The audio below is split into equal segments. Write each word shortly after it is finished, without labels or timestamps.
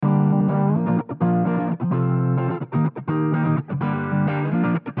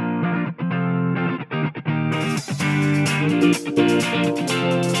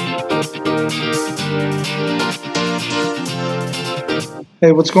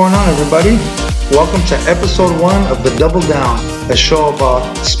Hey, what's going on, everybody? Welcome to episode 1 of The Double Down, a show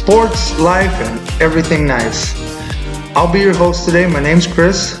about sports, life, and everything nice. I'll be your host today. My name's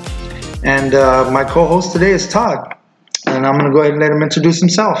Chris, and my co-host today is Todd. And I'm going to go ahead and let him introduce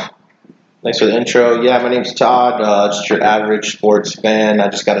himself. Thanks for the intro. Yeah, my name's Todd, just your average sports fan. I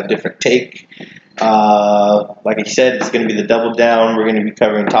just got a different take. Like I said, it's going to be the double down. We're going to be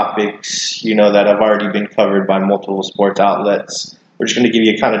covering topics, that have already been covered by multiple sports outlets. We're just going to give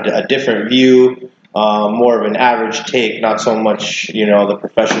you kind of a different view, more of an average take, not so much, the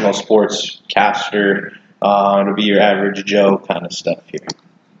professional sports caster. It'll be your average Joe kind of stuff here.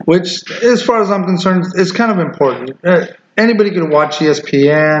 Which, as far as I'm concerned, is kind of important. Anybody can watch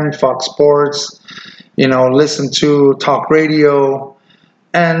ESPN, Fox Sports, listen to talk radio,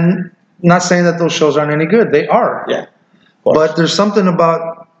 and not saying that those shows aren't any good. They are. Yeah. But there's something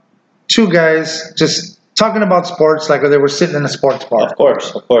about two guys just talking about sports like they were sitting in a sports bar. Of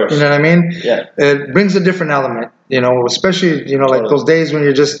course. You know what I mean? Yeah. It brings a different element, especially, like those days when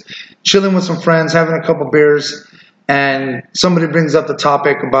you're just chilling with some friends, having a couple beers, and somebody brings up the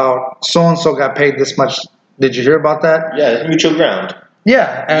topic about so-and-so got paid this much. Did you hear about that? Yeah, it's mutual ground.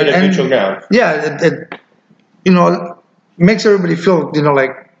 Yeah. And mutual ground. Yeah, it makes everybody feel,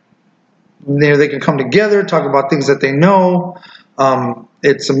 like they can come together, talk about things that they know.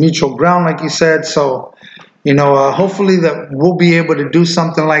 It's a mutual ground, like you said. So, hopefully that we'll be able to do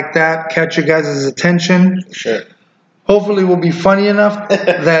something like that, catch you guys' attention. Sure. Hopefully we'll be funny enough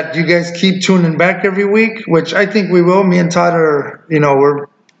that you guys keep tuning back every week, which I think we will. Me and Todd are, we're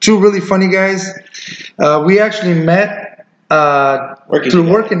two really funny guys. We actually met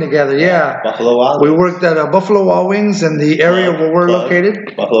working together. Yeah. Buffalo Wild Wings. We worked at Buffalo Wild Wings in the area where we're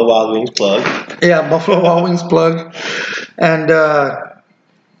located. Buffalo Wild Wings plug. Yeah, Buffalo Wild Wings plug. And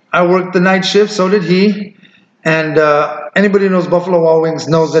I worked the night shift, so did he. And anybody who knows Buffalo Wild Wings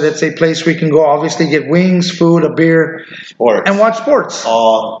knows that it's a place where you can go, obviously, get wings, food, a beer, sports, and watch sports.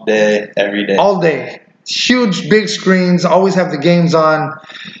 All day, every day. All day. Huge, big screens, always have the games on,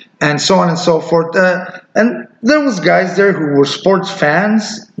 and so on and so forth. And there was guys there who were sports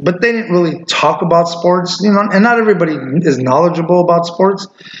fans, but they didn't really talk about sports, and not everybody is knowledgeable about sports.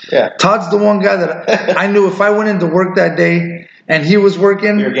 Yeah. Todd's the one guy that I knew if I went into work that day and he was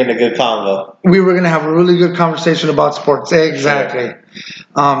working, you were getting a good convo. We were going to have a really good conversation about sports. Exactly.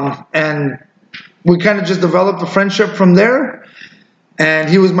 Sure. And we kind of just developed a friendship from there. And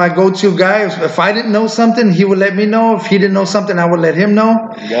he was my go-to guy. If I didn't know something, he would let me know. If he didn't know something, I would let him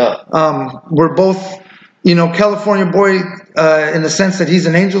know. Yeah. We're both, California boy in the sense that he's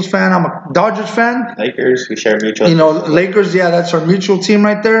an Angels fan. I'm a Dodgers fan. Lakers, we share mutual. Lakers, yeah, that's our mutual team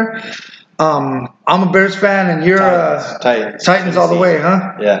right there. I'm a Bears fan, and you're Titans all the way,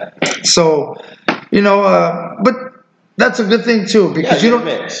 huh? Yeah. So, but that's a good thing too, because you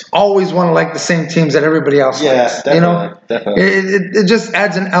don't always want to like the same teams that everybody else likes. Definitely. It just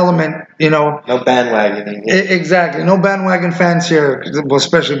adds an element, No bandwagoning. Exactly. No bandwagon fans here, well,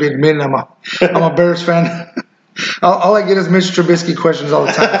 especially being me. I'm a Bears fan. All I get is Mitch Trubisky questions all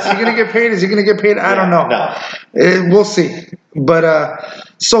the time. Is he going to get paid? Is he going to get paid? I don't know. No. We'll see. But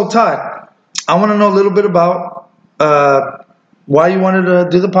so Todd, I want to know a little bit about why you wanted to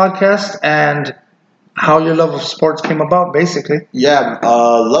do the podcast and how your love of sports came about, basically. Yeah,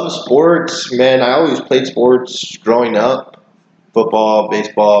 love of sports, man. I always played sports growing up. Football,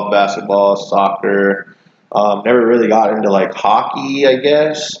 baseball, basketball, soccer. Never really got into, hockey, I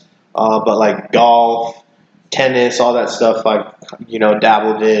guess. But, golf, tennis, all that stuff,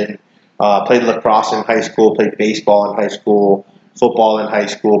 dabbled in. Played lacrosse in high school, played baseball in high school, football in high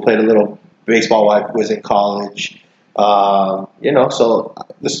school, played a little baseball while I was in college. So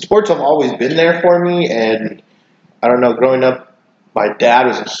the sports have always been there for me, and I don't know, growing up, my dad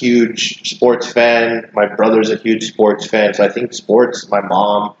was a huge sports fan, my brother's a huge sports fan, so I think sports, my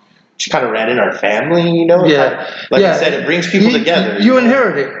mom, she kind of ran in our family, Yeah. I said, it brings people together. You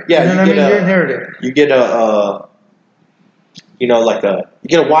inherit it. Yeah, you inherit it. You get you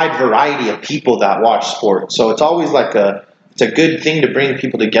get a wide variety of people that watch sports, so it's always it's a good thing to bring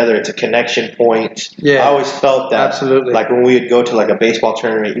people together. It's a connection point. Yeah. I always felt that. Absolutely. When we would go to a baseball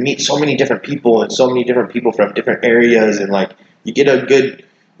tournament, you meet so many different people and so many different people from different areas, and you get a good,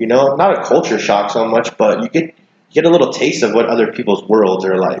 not a culture shock so much, but you get a little taste of what other people's worlds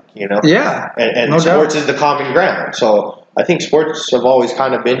are like, Yeah. And no sports doubt. is the common ground. So I think sports have always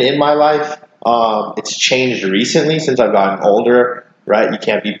kind of been in my life. It's changed recently since I've gotten older, right? I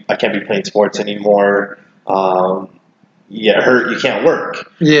can't be playing sports anymore. You get hurt, you can't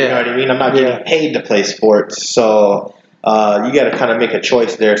work. Yeah. You know what I mean? I'm not getting paid to play sports. So you got to kind of make a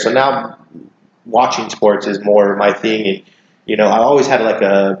choice there. So now watching sports is more my thing. And I always had like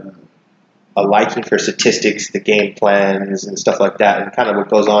a liking for statistics, the game plans, and stuff like that, and kind of what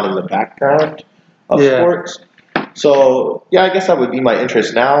goes on in the background of sports. So, yeah, I guess that would be my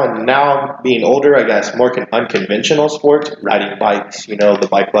interest now. And now, being older, I guess more unconventional sports, riding bikes, the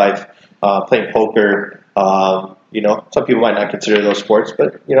bike life, playing poker. Some people might not consider those sports,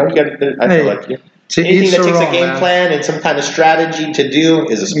 but, you got to, I feel like anything that takes a game plan and some kind of strategy to do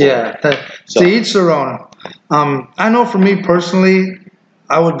is a sport. Yeah, to each their own. I know for me personally,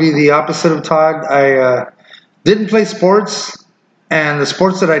 I would be the opposite of Todd. I didn't play sports, and the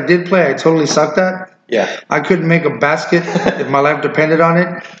sports that I did play, I totally sucked at. Yeah. I couldn't make a basket if my life depended on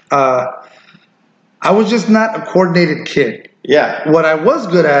it. I was just not a coordinated kid. Yeah. What I was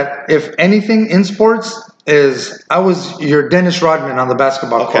good at, if anything, in sports, is I was your Dennis Rodman on the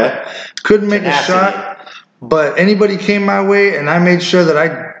basketball court. Couldn't make a shot, but anybody came my way, and I made sure that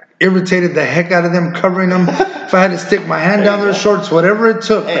I irritated the heck out of them, covering them. If I had to stick my hand down their shorts, whatever it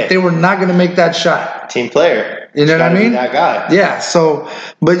took, they were not going to make that shot. Team player. You know what I mean? That guy. Yeah. So,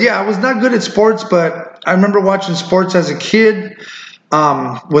 but yeah, I was not good at sports, but I remember watching sports as a kid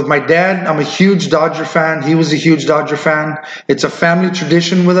with my dad. I'm a huge Dodger fan. He was a huge Dodger fan. It's a family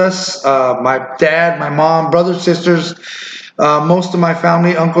tradition with us. My dad, my mom, brothers, sisters, most of my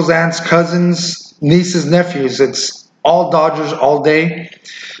family, uncles, aunts, cousins, nieces, nephews. It's all Dodgers all day.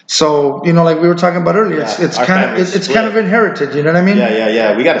 So, like we were talking about earlier, it's kind of inherited, you know what I mean?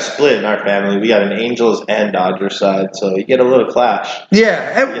 Yeah. We got a split in our family. We got an Angels and Dodgers side, so you get a little clash.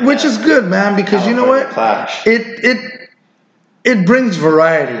 Yeah, which is good, man, because you know what? Clash. It brings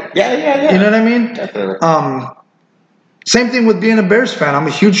variety. Yeah. You know what I mean? Definitely. Same thing with being a Bears fan. I'm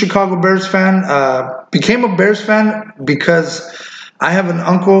a huge Chicago Bears fan. Became a Bears fan because I have an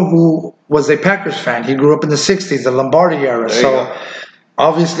uncle who was a Packers fan. He grew up in the 60s, the Lombardi era. So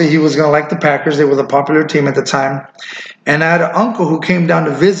obviously he was going to like the Packers. They were the popular team at the time. And I had an uncle who came down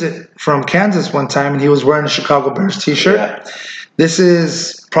to visit from Kansas one time, and he was wearing a Chicago Bears t-shirt. Yeah. This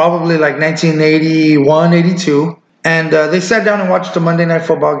is probably like 1981, 82. And they sat down and watched a Monday Night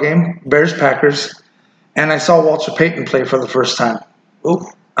Football game, Bears-Packers. And I saw Walter Payton play for the first time. Ooh.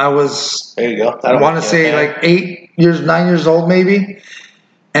 I was, there you go. I want to say like 9 years old maybe.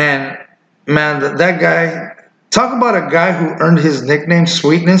 And man, that guy, talk about a guy who earned his nickname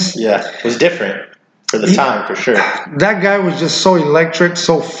Sweetness. Yeah, it was different for the time, for sure. That guy was just so electric,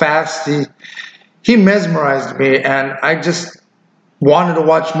 so fast. He mesmerized me, and I just wanted to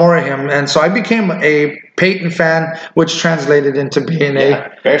watch more of him. And so I became a Peyton fan, which translated into being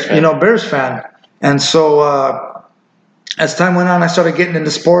a Bears fan. Bears fan. And so as time went on, I started getting into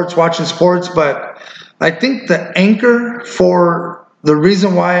sports, watching sports. But I think the anchor for the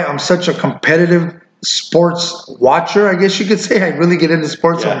reason why I'm such a competitive sports watcher, I guess you could say, I really get into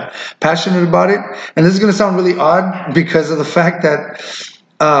sports. Yeah. I'm passionate about it. And this is going to sound really odd because of the fact that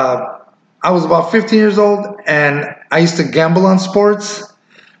I was about 15 years old and I used to gamble on sports.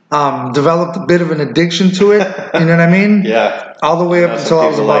 Developed a bit of an addiction to it. You know what I mean? Yeah. All the way up until I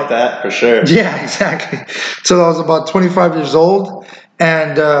was about like that, for sure. Yeah, exactly. Till I was about 25 years old.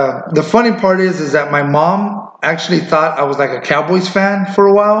 And the funny part is that my mom actually thought I was like a Cowboys fan for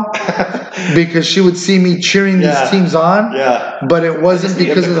a while because she would see me cheering these teams on. Yeah. But it wasn't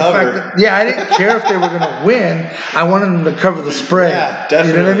because of the fact that, I didn't care if they were going to win. I wanted them to cover the spread. Yeah,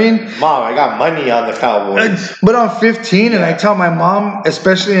 definitely. You know what I mean? Mom, I got money on the Cowboys. But I'm 15 and I tell my mom,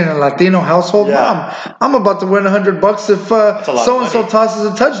 especially in a Latino household, Mom, I'm about to win $100 if so-and-so tosses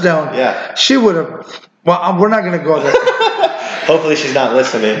a touchdown. Yeah. She would have, we're not going to go there. Hopefully she's not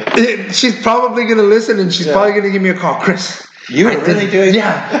listening. She's probably going to listen, and she's probably going to give me a call. Chris, you were really doing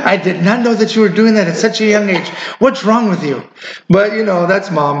that? Yeah, I did not know that you were doing that at such a young age. What's wrong with you? But, that's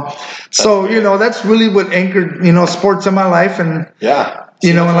Mom. So, that's really what anchored, sports in my life. And,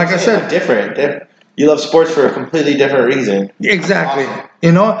 and like I said. Different. You love sports for a completely different reason. Exactly.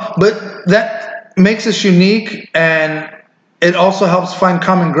 Awesome. But that makes us unique, and it also helps find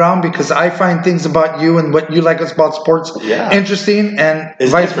common ground because I find things about you and what you like about sports interesting, and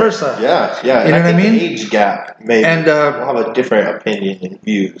vice versa. Yeah. You know what I mean? The age gap, maybe. And we'll have a different opinion and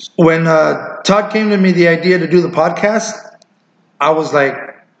views. When Todd came to me the idea to do the podcast, I was like,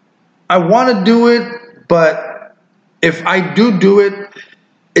 I want to do it, but if I do it,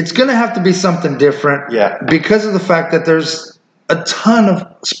 it's going to have to be something different. Yeah. Because of the fact that there's a ton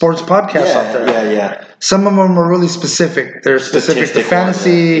of sports podcasts out there. Yeah. Some of them are really specific. They're specific to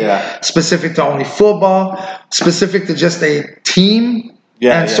fantasy, specific to only football, specific to just a team,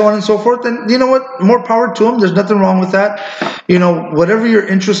 so on and so forth. And you know what? More power to them. There's nothing wrong with that. Whatever your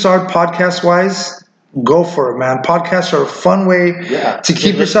interests are podcast-wise, go for it, man. Podcasts are a fun way to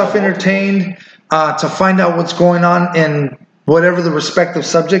keep yourself entertained, to find out what's going on in whatever the respective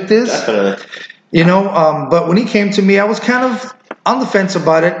subject is. Definitely. But when he came to me, I was kind of on the fence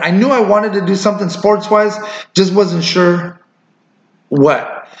about it. I knew I wanted to do something sports-wise, just wasn't sure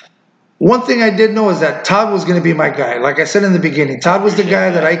what. One thing I did know is that Todd was going to be my guy. Like I said in the beginning, Todd was the guy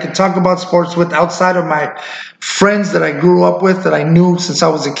that I could talk about sports with outside of my friends that I grew up with, that I knew since I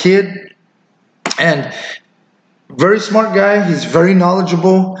was a kid. And very smart guy. He's very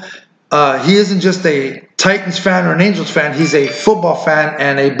knowledgeable. He isn't just a Titans fan or an Angels fan. He's a football fan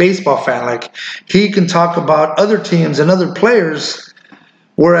and a baseball fan. Like, he can talk about other teams and other players,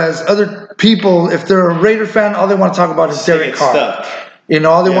 whereas other people, if they're a Raider fan, all they want to talk about is Derek Carr.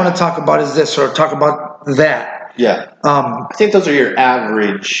 All they want to talk about is this or talk about that. Yeah. I think those are your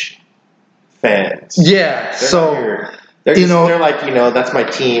average fans. Yeah. They're like, that's my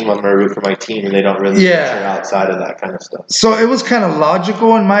team. I'm going to root for my team, and they don't really venture outside of that kind of stuff. So it was kind of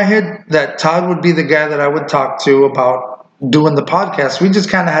logical in my head that Todd would be the guy that I would talk to about doing the podcast. We just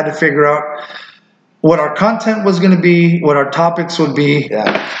kind of had to figure out what our content was going to be, what our topics would be,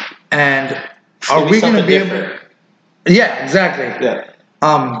 and are we going to be able? Yeah, exactly. Yeah.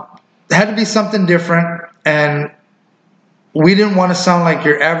 Had to be something different, and we didn't want to sound like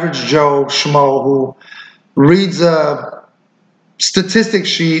your average Joe Schmo who reads a statistics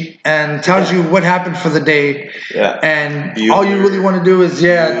sheet and tells you what happened for the day. Yeah. And Bueller. all you really want to do is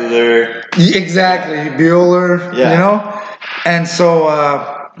Bueller. Exactly, Bueller. And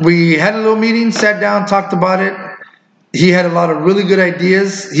so we had a little meeting, sat down, talked about it. He had a lot of really good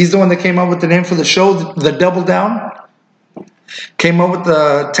ideas. He's the one that came up with the name for the show, the Double Down. Came up with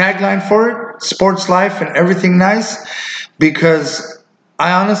the tagline for it, Sports Life and Everything Nice, because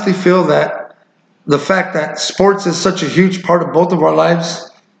I honestly feel that the fact that sports is such a huge part of both of our lives,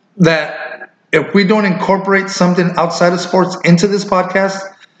 that if we don't incorporate something outside of sports into this podcast,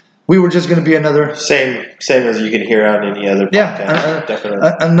 we were just going to be another... Same as you can hear on any other podcast. Definitely.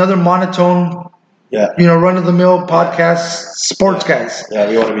 Another monotone, run-of-the-mill podcast, sports guys. Yeah,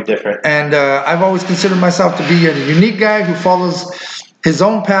 we want to be different. And I've always considered myself to be a unique guy who follows his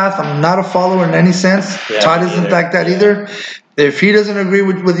own path. I'm not a follower in any sense. Todd isn't like that either. If he doesn't agree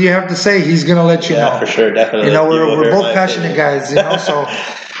with what you have to say, he's going to let you know. Yeah, for sure, definitely. We're both passionate guys, so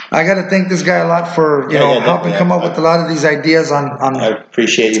I got to thank this guy a lot for, helping come up with a lot of these ideas on... I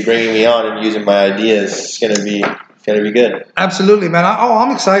appreciate you bringing me on and using my ideas. It's going to be good. Absolutely, man.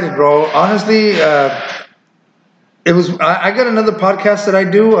 I'm excited, bro. Honestly, I got another podcast that I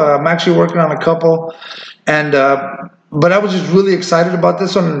do. I'm actually working on a couple, and but I was just really excited about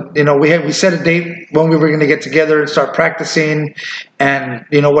this one. We set a date when we were going to get together and start practicing, and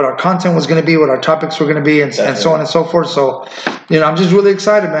what our content was going to be, what our topics were going to be, and so on and so forth. So, I'm just really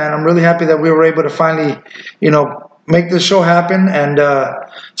excited, man. I'm really happy that we were able to finally, make this show happen. And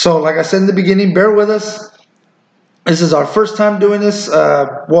so, like I said in the beginning, bear with us. This is our first time doing this.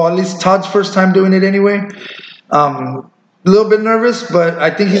 At least Todd's first time doing it anyway. A little bit nervous, but I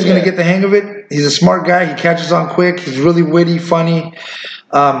think he's going to get the hang of it. He's a smart guy. He catches on quick. He's really witty, funny.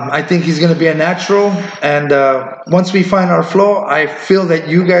 I think he's going to be a natural. And once we find our flow, I feel that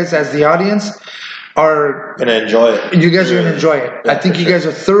you guys as the audience are going to enjoy it. You guys are going to enjoy it. I think you guys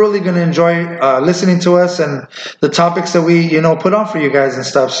are thoroughly going to enjoy listening to us and the topics that we, put on for you guys and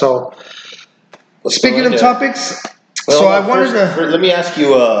stuff. So... Speaking of topics, I wanted to... Let me ask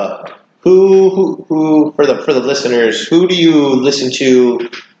you, who for the listeners, who do you listen to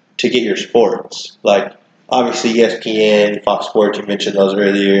get your sports? Like, obviously ESPN, Fox Sports, you mentioned those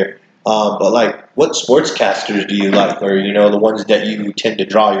earlier. But what sportscasters do you like, or the ones that you tend to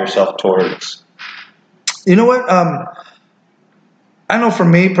draw yourself towards? You know what? I know for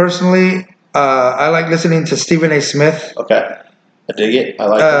me personally, I like listening to Stephen A. Smith. Okay. I dig it. I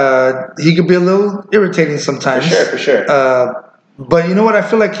like it. He could be a little irritating sometimes. For sure. But you know what? I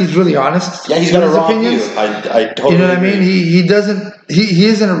feel like he's really honest. Yeah, he's got a raw view. I totally You know what I mean? He doesn't. He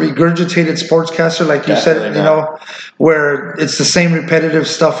isn't a regurgitated sportscaster like you said. Where it's the same repetitive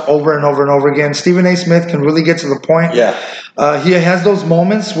stuff over and over and over again. Stephen A. Smith can really get to the point. Yeah. He has those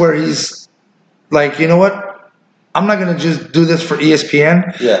moments where he's like, you know what? I'm not going to just do this for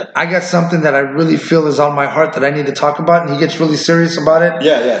ESPN. Yeah. I got something that I really feel is on my heart that I need to talk about, and he gets really serious about it.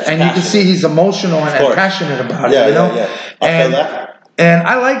 Yeah. And you can see he's emotional and passionate about it. Yeah. I feel that. And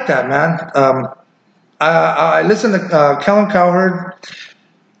I like that, man. I listen to Callum Cowherd.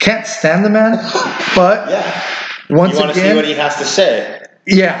 Can't stand the man, but once you want again, to see what he has to say.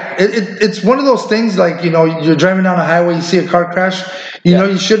 Yeah, it's one of those things like, you're driving down a highway, you see a car crash, know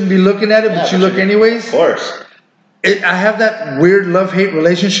you shouldn't be looking at it, but you look anyways. Of course. I have that weird love-hate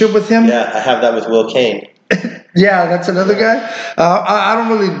relationship with him. Yeah, I have that with Will Kane. Yeah, that's another guy. I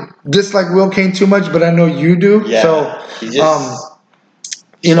don't really dislike Will Kane too much, but I know you do. Yeah, So, he just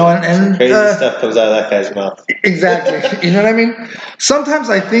and crazy stuff comes out of that guy's mouth. exactly. You know what I mean? Sometimes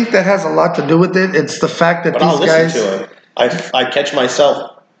I think that has a lot to do with it. It's the fact that But these I'll guys. listen to him. I catch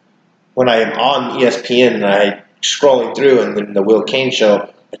myself when I am on ESPN and I scrolling through and then the Will Kane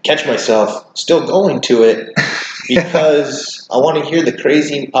show. I catch myself still going to it because I want to hear the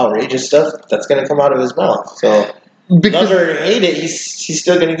crazy, outrageous stuff that's going to come out of his mouth. So, Because, love it or hate it, he's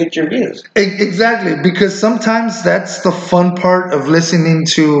still going to get your views. Exactly, because sometimes that's the fun part of listening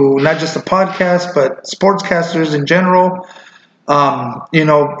to not just a podcast, but sportscasters in general. I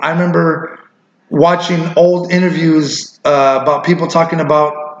remember watching old interviews about people talking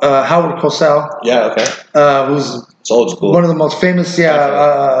about Howard Cosell. Yeah, okay. Who's it's old school. One of the most famous,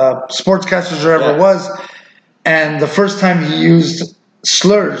 sportscasters there ever was. And the first time he used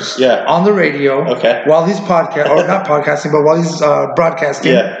slurs on the radio while he's not podcasting, but while he's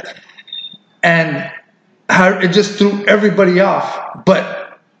broadcasting. Yeah. And how it just threw everybody off.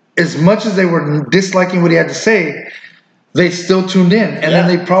 But as much as they were disliking what he had to say, they still tuned in. And then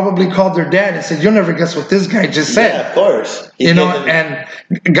they probably called their dad and said, "You'll never guess what this guy just said." Yeah, of course.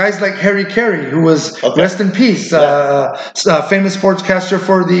 And guys like Harry Carey, who was, rest in peace, famous sportscaster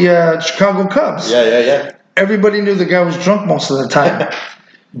for the Chicago Cubs. Yeah. Everybody knew the guy was drunk most of the time.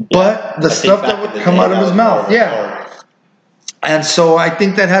 But the stuff that would come out of his mouth, And so I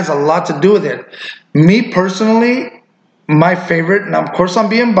think that has a lot to do with it. Me personally, my favorite, and of course I'm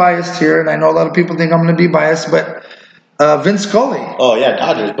being biased here, and I know a lot of people think I'm going to be biased, but Vince Scully. Oh, yeah,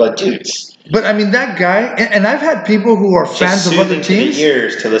 Dodgers, but dudes. But I mean, that guy, and I've had people who are fans of other teams. The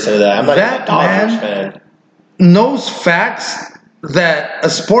ears to listen to that. I'm not even a Dodgers fan. Knows facts that a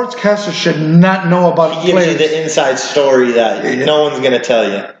sportscaster should not know about he players. Gives you the inside story that no one's going to tell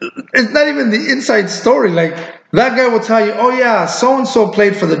you. It's not even the inside story. Like, that guy will tell you, "Oh yeah, so-and-so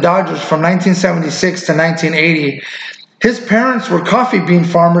played for the Dodgers from 1976 to 1980. His parents were coffee bean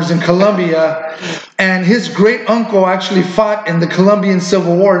farmers in Colombia, and his great uncle actually fought in the Colombian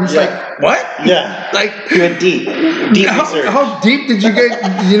Civil War." And it's like, what? Yeah. Like, you went deep research. How deep did you get?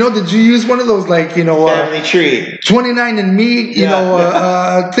 Did you use one of those family tree, 29andMe,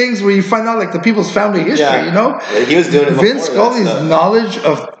 things where you find out like the people's family history? Yeah, he was doing it. Vince Scully's knowledge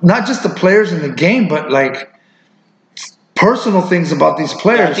of not just the players in the game, but like personal things about these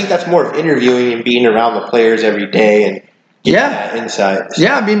players. Yeah, I think that's more of interviewing and being around the players every day and that insight.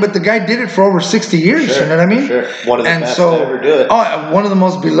 Yeah, I mean, but the guy did it for over 60 years. You know what I mean? Sure. One of the best to ever do it. Oh, one of the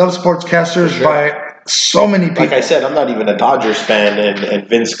most beloved sportscasters by so many people. Like I said, I'm not even a Dodgers fan, and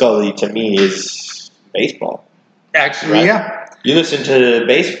Vince Scully to me is baseball. Actually, yeah. You listen to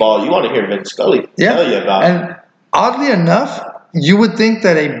baseball, you want to hear Vince Scully tell you about it. And oddly enough, you would think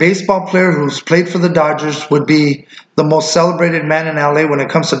that a baseball player who's played for the Dodgers would be the most celebrated man in LA when it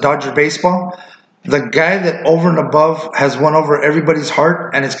comes to Dodger baseball. The guy that over and above has won over everybody's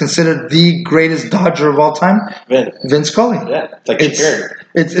heart and is considered the greatest Dodger of all time, Vince Scully. Yeah, it's like Chick Hearn.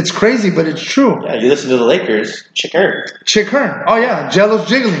 It's crazy, but it's true. Yeah, you listen to the Lakers, Chick Hearn. Oh yeah, Jello's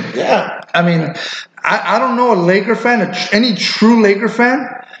jiggling. Yeah. I mean, I don't know a Laker fan, any true Laker fan,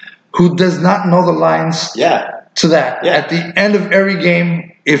 who does not know the lines. To that. At the end of every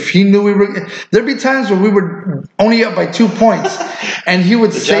game, if he knew there'd be times where we were only up by 2 points, and he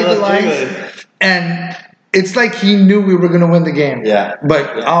would say the lines, and it's like he knew we were going to win the game. Yeah.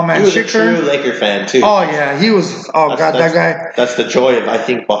 But, oh man, he was a true Laker fan too. Oh yeah, he was, that guy. That's the joy of, I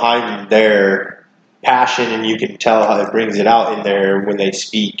think, behind their passion, and you can tell how it brings it out in there when they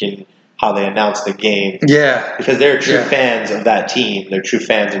speak and how they announce the game. Yeah. Because they're true fans of that team. They're true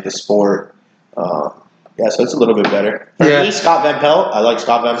fans of the sport. So it's a little bit better. For me, Scott Van Pelt. I like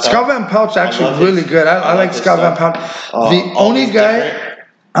Scott Van Pelt. Scott Van Pelt's actually really good. I like Scott Van Pelt. The only guy...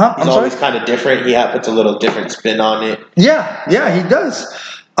 He's always kind of different. He puts a little different spin on it. Yeah, he does.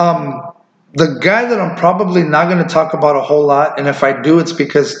 The guy that I'm probably not going to talk about a whole lot, and if I do, it's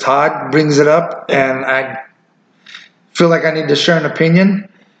because Todd brings it up, and I feel like I need to share an opinion,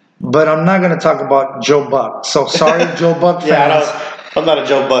 but I'm not going to talk about Joe Buck. So sorry, Joe Buck fans. I'm not a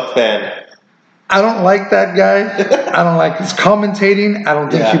Joe Buck fan. I don't like that guy. I don't like his commentating. I don't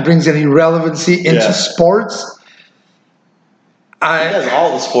think he brings any relevancy into sports. He does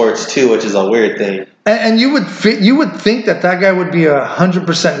all the sports too, which is a weird thing. And you would think that guy would be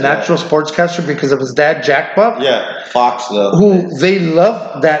 100% natural sportscaster because of his dad, Jack Buck. Yeah, Fox though. Who they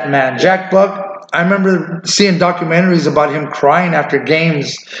love that man, Jack Buck. I remember seeing documentaries about him crying after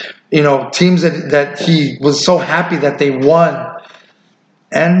games. Teams that he was so happy that they won.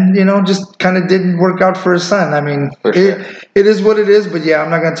 And, just kind of didn't work out for his son. I mean, For sure. it is what it is. But yeah, I'm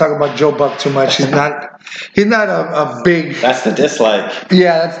not going to talk about Joe Buck too much. He's not a big. That's the dislike.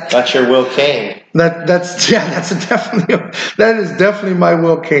 Yeah, That's your Will Kane. that is definitely my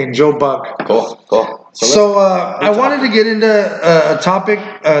Will Kane, Joe Buck. Cool. So I wanted to get into a topic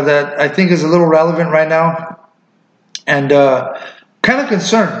that I think is a little relevant right now, and kind of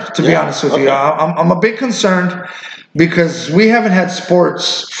concerned, to be honest with you. I'm a bit concerned because we haven't had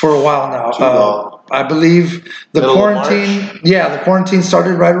sports for a while now. Too long. I believe the quarantine. Yeah, the quarantine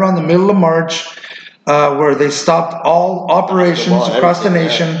started right around the middle of March, where they stopped all operations across the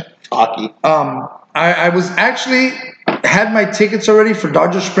nation. Yeah. Hockey. I was actually had my tickets already for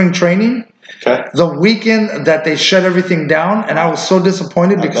Dodger spring training. Okay. The weekend that they shut everything down, and I was so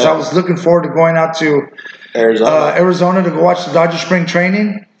disappointed because I was looking forward to going out to Arizona to go watch the Dodger spring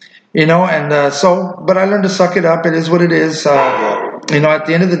training. And but I learned to suck it up. It is what it is. At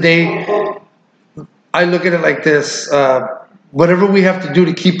the end of the day, I look at it like this. Whatever we have to do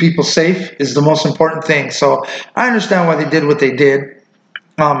to keep people safe is the most important thing. So I understand why they did what they did.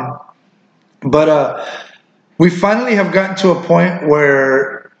 But we finally have gotten to a point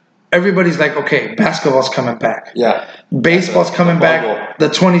where everybody's like, okay, basketball's coming back. Yeah. Baseball's coming back the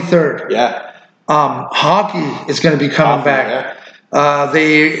 23rd. Yeah. Hockey is going to be coming back. Yeah.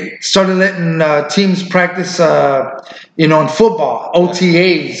 They started letting teams practice, in football,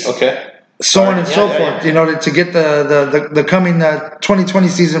 OTAs. Okay. So on and so forth, to get the coming 2020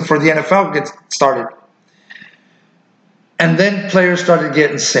 season for the NFL gets started. And then players started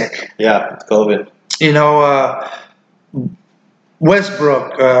getting sick. Yeah, COVID.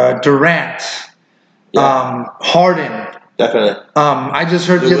 Westbrook, Durant, Harden. Definitely. I just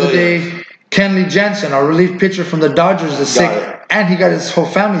heard the other day, Kenley Jansen, our relief pitcher from the Dodgers, is sick. And he got his whole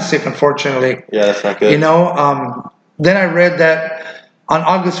family sick, unfortunately. Yeah, that's not good. Then I read that on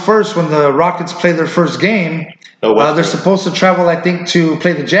August 1st, when the Rockets play their first game, they're supposed to travel, I think, to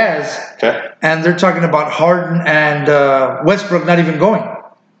play the Jazz. Okay. And they're talking about Harden and Westbrook not even going.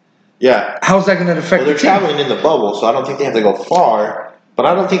 Yeah. How's that going to affect the team? They're traveling in the bubble, so I don't think they have to go far. But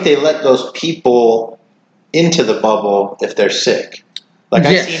I don't think they let those people into the bubble if they're sick. Like,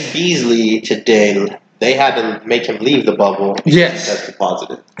 I've seen Beasley today. They had to make him leave the bubble. Yes. Tested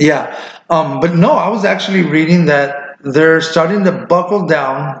positive. Yeah. But no, I was actually reading that they're starting to buckle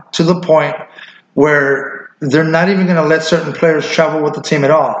down to the point where they're not even going to let certain players travel with the team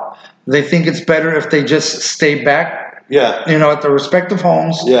at all. They think it's better if they just stay back, at their respective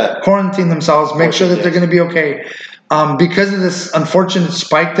homes, quarantine themselves, make sure that they're going to be okay. Because of this unfortunate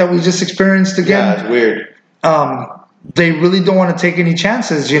spike that we just experienced again. Yeah, it's weird. They really don't want to take any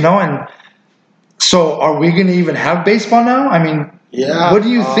chances, and so are we going to even have baseball now? I mean, what do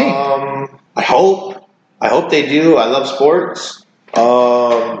you think? I hope they do. I love sports.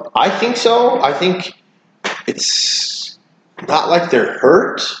 I think so. I think it's not like they're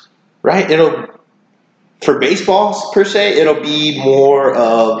hurt, right? For baseballs per se, it'll be more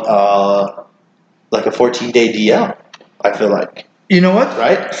of like a 14-day DL, I feel like. You know what?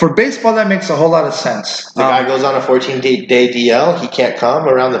 Right? For baseball, that makes a whole lot of sense. The guy goes on a 14-day DL. He can't come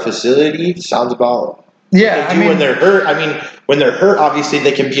around the facility. Sounds about when they're hurt. I mean, when they're hurt, obviously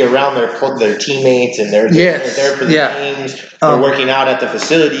they can be around their teammates and they're there for the games. They're working out at the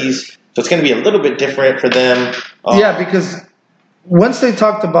facilities, so it's going to be a little bit different for them. Because once they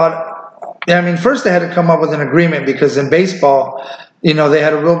talked about, first they had to come up with an agreement because in baseball, they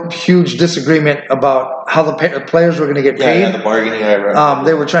had a real huge disagreement about how the players were going to get paid. Yeah, the bargaining.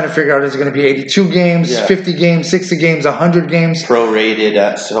 They were trying to figure out, is it going to be 82 games, 50 games, 60 games, 100 games? Prorated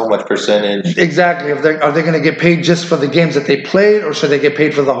at so much percentage. Exactly. Are they going to get paid just for the games that they played, or should they get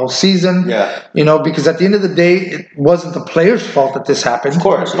paid for the whole season? Yeah. Because at the end of the day, it wasn't the players' fault that this happened. Of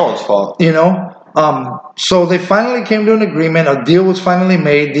course, no one's fault. So they finally came to an agreement. A deal was finally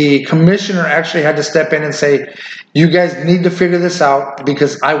made. The commissioner actually had to step in and say, you guys need to figure this out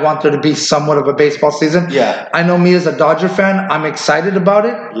because I want there to be somewhat of a baseball season. Yeah. I know me as a Dodger fan, I'm excited about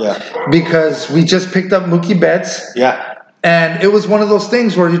it. Yeah. Because we just picked up Mookie Betts. Yeah. And it was one of those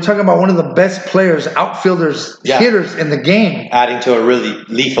things where you're talking about one of the best players, outfielders, hitters in the game. Adding to a really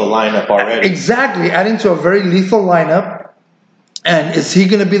lethal lineup already. Exactly. Adding to a very lethal lineup. And is he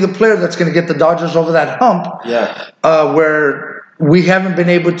going to be the player that's going to get the Dodgers over that hump? Yeah. Where we haven't been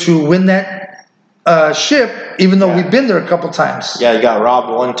able to win that ship, even though we've been there a couple times. Yeah, you got robbed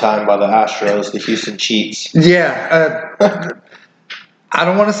one time by the Astros, the Houston Cheats. Yeah. I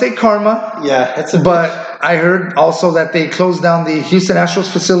don't want to say karma. Yeah. But I heard also that they closed down the Houston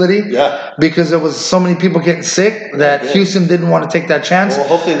Astros facility. Yeah. Because there was so many people getting sick that Houston didn't want to take that chance. Well,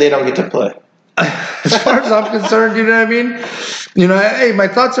 hopefully they don't get to play. as far as I'm concerned, you know what I mean? Hey, my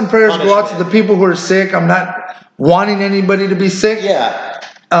thoughts and prayers go out to the people who are sick. I'm not wanting anybody to be sick. Yeah.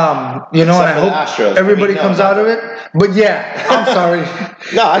 And I hope everybody comes out of it. But yeah, I'm sorry.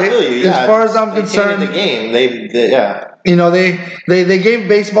 No, I feel you. Yeah. As far as I'm concerned, the game. They they gave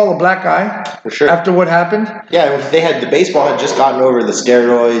baseball a black eye for sure after what happened. Yeah, the baseball had just gotten over the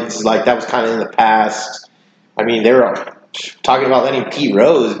steroids. Like that was kind of in the past. I mean, they were talking about letting Pete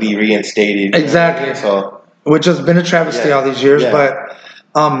Rose be reinstated. Exactly. So, which has been a travesty all these years, but.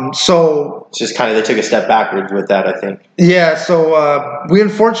 So it's just kind of they took a step backwards with that, I think. Yeah, so we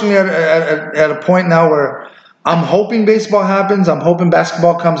unfortunately at a point now where I'm hoping baseball happens. I'm hoping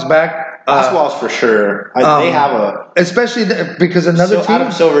basketball comes back. Basketball's for sure. They have especially because another team.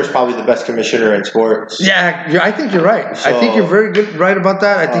 Adam Silver is probably the best commissioner in sports. Yeah, I think you're right. I think you're very good, right about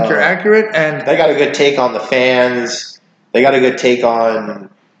that. I think you're accurate, and they got a good take on the fans. They got a good take on.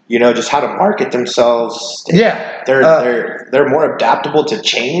 Just how to market themselves. They're more adaptable to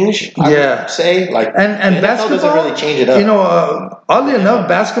change. I would say and basketball doesn't really change it up. Oddly enough,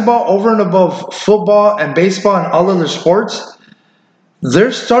 basketball over and above football and baseball and all other sports,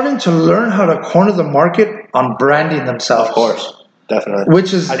 they're starting to learn how to corner the market on branding themselves. Of course, definitely.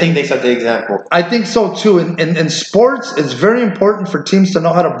 I think they set the example. I think so too. In sports, it's very important for teams to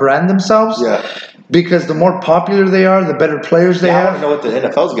know how to brand themselves. Yeah. Because the more popular they are, the better players they have. I don't know what the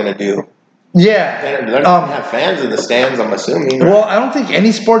NFL is going to do. Yeah. They're going to have fans in the stands, I'm assuming. Well, I don't think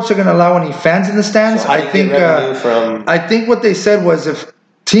any sports are going to allow any fans in the stands. So I think what they said was if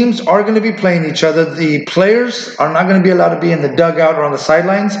teams are going to be playing each other, the players are not going to be allowed to be in the dugout or on the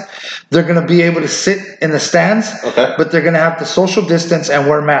sidelines. They're going to be able to sit in the stands, but they're going to have to social distance and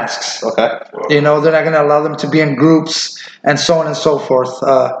wear masks. Okay. They're not going to allow them to be in groups and so on and so forth.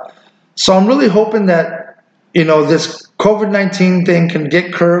 So I'm really hoping that, this COVID-19 thing can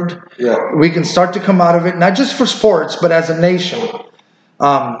get curbed. Yeah. We can start to come out of it, not just for sports, but as a nation.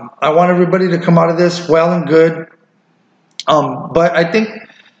 I want everybody to come out of this well and good. But I think,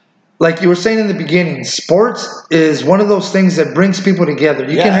 like you were saying in the beginning, sports is one of those things that brings people together.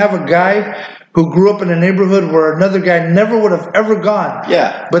 You can have a guy who grew up in a neighborhood where another guy never would have ever gone.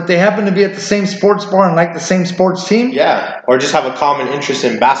 Yeah. But they happen to be at the same sports bar and like the same sports team. Yeah. Or just have a common interest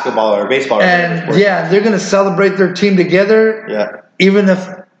in basketball or baseball. And they're going to celebrate their team together. Yeah. Even if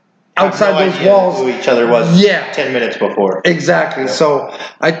outside those walls. Who each other was 10 minutes before. Exactly. Yeah. So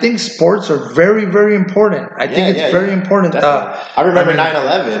I think sports are very, very important. I think it's very important. I remember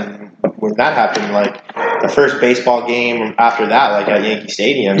 9/11 when that happened, the first baseball game after that, at Yankee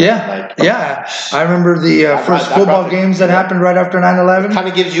Stadium. I remember the first football games that happened right after 9/11. It kind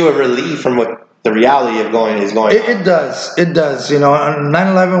of gives you a relief from what the reality of is going on. It does. It does.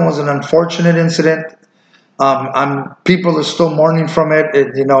 9/11 was an unfortunate incident. People are still mourning from it,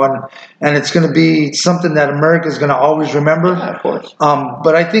 and it's going to be something that America is going to always remember. Yeah, of course.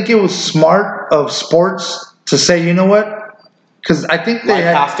 But I think it was smart of sports to say, you know what? Because I think they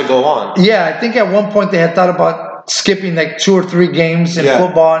has to go on. Yeah, I think at one point they had thought about skipping 2 or 3 games in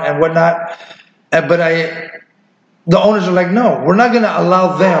football and whatnot. But the owners are like, no, we're not going to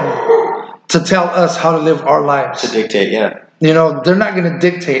allow them to tell us how to live our lives. To dictate, they're not going to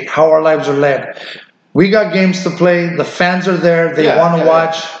dictate how our lives are led. We got games to play. The fans are there. They want to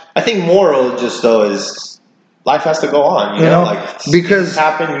watch. I think moral is life has to go on. Because things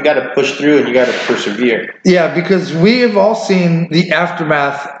happen, you got to push through and you got to persevere. Yeah, because we have all seen the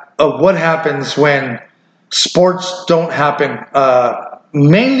aftermath of what happens when sports don't happen.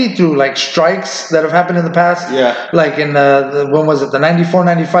 Mainly through strikes that have happened in the past. Yeah. Like in when was it, the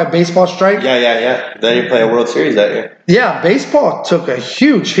 94-95 baseball strike? Yeah. They didn't play a World Series that year. Yeah, baseball took a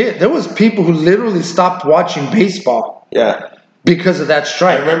huge hit. There was people who literally stopped watching baseball. Yeah. Because of that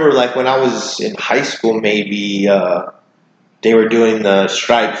strike. I remember when I was in high school, maybe they were doing the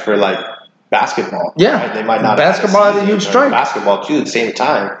strike for basketball. Yeah. Right? They might not. Basketball had a huge strike. Basketball too at the same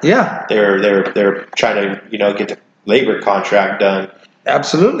time. Yeah. They're trying to get the labor contract done.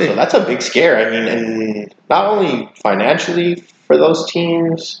 Absolutely. So that's a big scare. I mean, and not only financially for those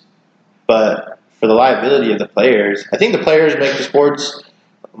teams, but for the liability of the players. I think the players make the sports.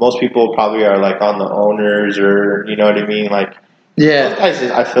 Most people probably are on the owners, or you know what I mean. Those guys,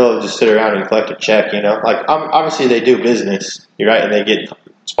 I feel, just sit around and collect a check. Obviously they do business. You're right, and they get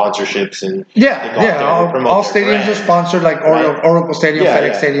sponsorships and all stadiums are sponsored, Oracle Stadium,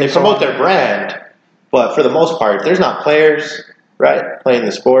 FedEx Stadium. They promote their brand, but for the most part, if there's not players. Right, playing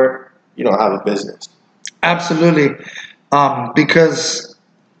the sport, you don't have a business. Absolutely, because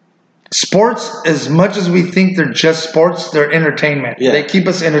sports, as much as we think they're just sports, they're entertainment. Yeah. They keep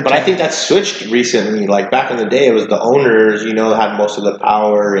us entertained. But I think that's switched recently. Like back in the day, it was the owners, had most of the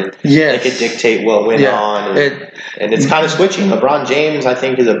power and they could dictate what went on. And it's kind of switching. LeBron James, I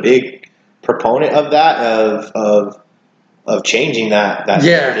think, is a big proponent of that, of changing that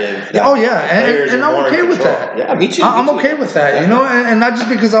narrative. That and I'm okay with that. Yeah, me too. I'm okay with that, and not just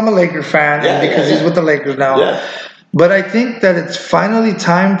because I'm a Laker fan and because he's with the Lakers now. Yeah. But I think that it's finally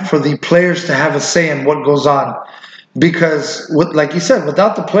time for the players to have a say in what goes on. Because, like you said,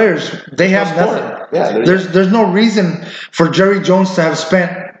 without the players, they have nothing. Yeah, there's no reason for Jerry Jones to have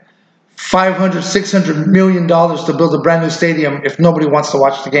spent $500-600 million to build a brand new stadium if nobody wants to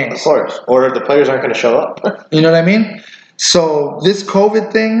watch the games. Of course. Or if the players aren't going to show up. You know what I mean? So this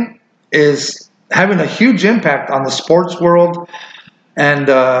COVID thing is having a huge impact on the sports world and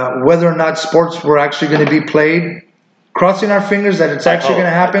whether or not sports were actually going to be played. Crossing our fingers that it's actually going to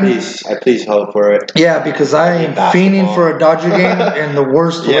happen. I please hope for it. Yeah, because I am fiending for a Dodger game in the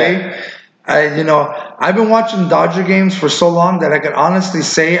worst way. I've been watching Dodger games for so long that I can honestly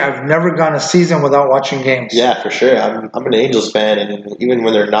say I've never gone a season without watching games. Yeah, for sure. I'm an Angels fan, and even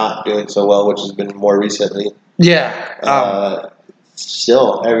when they're not doing so well, which has been more recently. Yeah.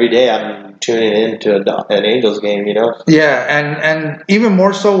 Still, every day I'm tuning into an Angels game, Yeah, and even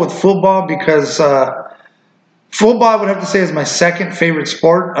more so with football because football, I would have to say, is my second favorite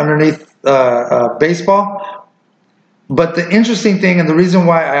sport underneath baseball. But the interesting thing and the reason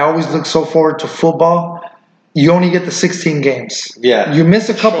why I always look so forward to football, you only get the 16 games. Yeah. You miss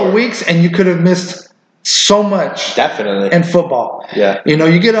a couple weeks and you could have missed so much. Definitely. In football. Yeah.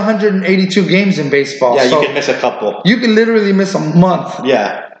 You get 182 games in baseball. Yeah, so you can miss a couple. You can literally miss a month.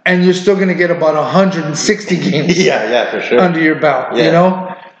 Yeah. And you're still going to get about 160 games. Yeah, for sure. Under your belt,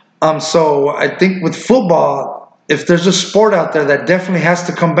 So I think with football, if there's a sport out there that definitely has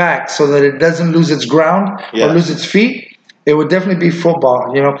to come back so that it doesn't lose its ground or lose its feet, it would definitely be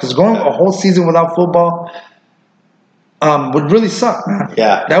football, because going a whole season without football would really suck, man.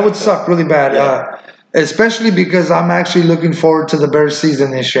 Yeah. That would suck really bad, especially because I'm actually looking forward to the Bears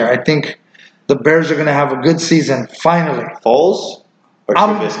season this year. I think the Bears are going to have a good season, finally. Foles or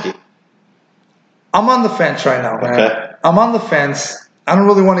Trubisky? I'm on the fence right now, man. Okay. I'm on the fence. I don't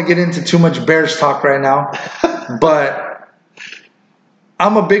really want to get into too much Bears talk right now. But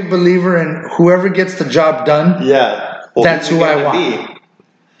I'm a big believer in whoever gets the job done. Yeah. Well, that's who I want.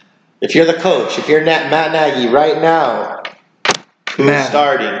 If you're the coach, if you're Matt Nagy right now, who's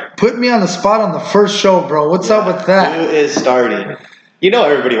starting? Put me on the spot on the first show, bro. What's up with that? Who is starting?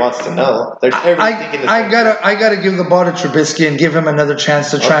 Everybody wants to know. I gotta give the ball to Trubisky and give him another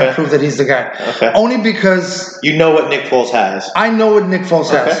chance to try and prove that he's the guy. Okay. Only because you know what Nick Foles has. I know what Nick Foles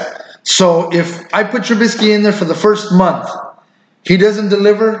has. So if I put Trubisky in there for the first month, he doesn't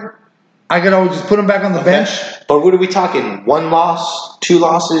deliver, I could always just put him back on the bench. But what are we talking? 1 loss, 2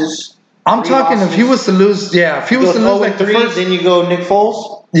 losses? I'm talking losses? If he was to lose, if he was to lose like 3, then you go Nick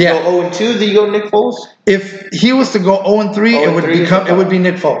Foles. Yeah. You go 0-2, then you go Nick Foles. If he was to go 0-3, it would be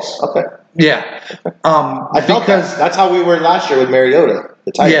Nick Foles. Okay. Yeah. I felt that's how we were last year with Mariota,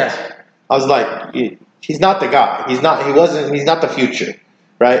 the Titans. Yeah. I was like, he's not the guy. He's not the future.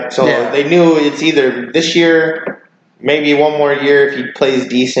 Right? So they knew it's either this year, maybe one more year if he plays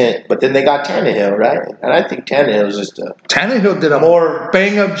decent, but then they got Tannehill, right? And I think Tannehill is just Tannehill did a more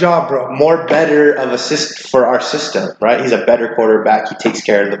bang-up job, bro. More better of assist for our system, right? He's a better quarterback. He takes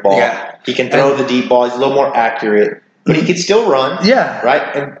care of the ball. Yeah. He can throw the deep ball. He's a little more accurate, but he can still run. Yeah. Right?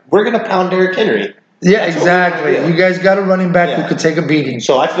 And we're going to pound Derrick Henry. Yeah, exactly. You guys got a running back who could take a beating.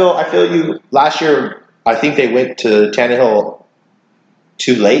 So I feel you. Last year, I think they went to Tannehill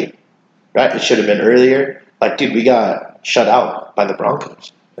too late, right? It should have been earlier. Like, dude, we got shut out by the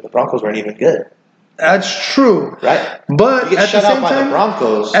Broncos. The Broncos weren't even good. That's true, right? But you get shut out by the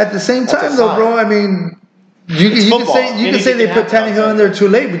Broncos. At the same time, though, bro, I mean, you can say they put Tannehill in there too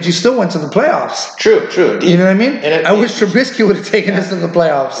late, but you still went to the playoffs. True. You know what I mean? I wish Trubisky would have taken us to the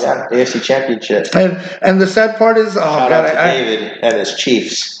playoffs. Yeah, AFC Championship. And the sad part is, shout out to David and his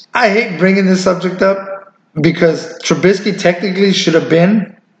Chiefs. I hate bringing this subject up because Trubisky technically should have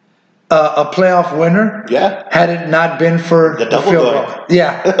been a playoff winner. Yeah. Had it not been for the double field goal.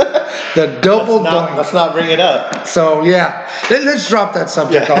 Yeah. The double doink. Let's not bring it up. So yeah, let's drop that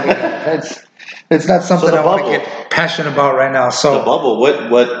subject altogether. It's not something I want to get passionate about right now. So the bubble.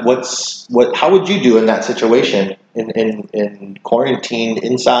 How would you do in that situation in quarantine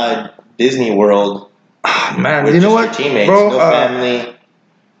inside Disney World? Man, with you know just what, your teammates, bro? No family.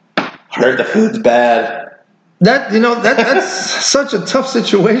 Heard the food's bad. That's such a tough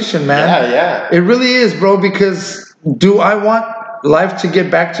situation, man. Yeah. It really is, bro. Because do I want life to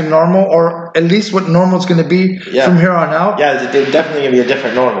get back to normal, or at least what normal is going to be from here on out. Yeah, it's definitely going to be a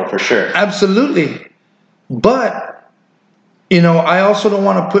different normal for sure. Absolutely. But, I also don't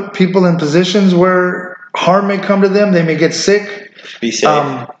want to put people in positions where harm may come to them. They may get sick. Be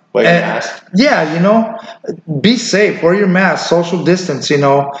safe. Wear your mask. Yeah, be safe. Wear your mask. Social distance,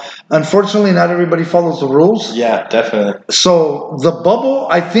 Unfortunately, not everybody follows the rules. Yeah, definitely. So the bubble,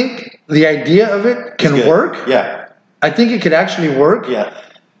 I think the idea of it can work. Yeah. I think it could actually work. Yeah.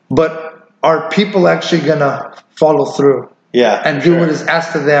 But are people actually going to follow through? Yeah. And do what is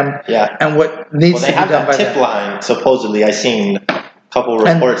asked of them. Yeah. And what needs to be done by them. They have that tip line, supposedly. I seen a couple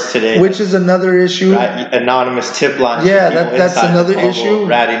reports today. Which is another issue. Right? Anonymous tip line. Yeah, that's another issue.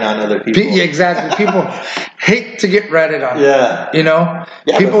 Ratting on other people. Yeah, exactly. People hate to get ratted on. Yeah.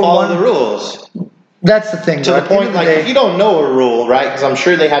 Yeah, people follow the rules. That's the thing. To the point, like, if you don't know a rule, right? Because I'm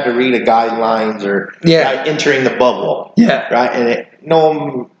sure they had to read a guidelines or entering the bubble. Yeah. Right?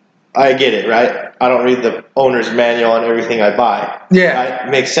 And I get it, right? I don't read the owner's manual on everything I buy. Yeah.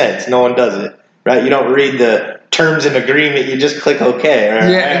 Right? Makes sense. No one does it. Right? You don't read the terms and agreement. You just click OK. Right?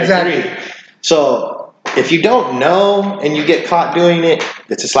 Yeah, exactly. So if you don't know and you get caught doing it,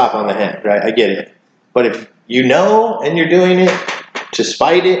 it's a slap on the hand, right? I get it. But if you know and you're doing it to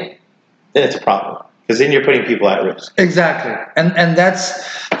spite it, then it's a problem. Because then you're putting people at risk. Exactly. And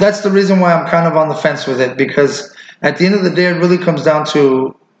that's the reason why I'm kind of on the fence with it. Because at the end of the day, it really comes down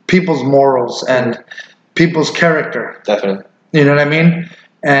to people's morals and people's character. Definitely. You know what I mean?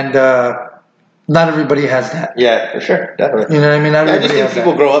 And not everybody has that. Yeah, for sure. Definitely. You know what I mean? I just think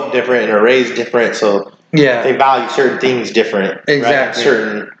people grow up different and are raised different, so they value certain things different. Exactly. Right?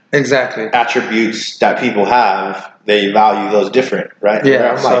 Certain exactly attributes that people have, they value those different, right?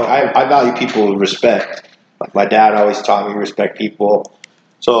 Yeah. I value people with respect. Like my dad always taught me to respect people.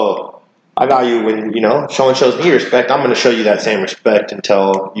 So I value when, someone shows me respect, I'm going to show you that same respect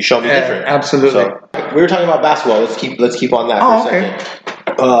until you show me different. Absolutely. So we were talking about basketball. Let's keep on that for a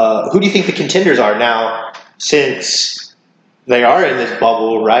second. Who do you think the contenders are now, since they are in this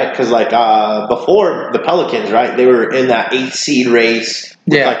bubble, right? Because before the Pelicans, right, they were in that 8th seed race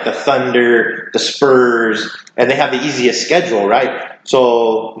with like the Thunder, the Spurs, and they have the easiest schedule, right?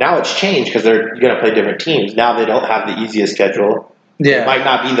 So now it's changed because they're going to play different teams. Now they don't have the easiest schedule. Yeah. They might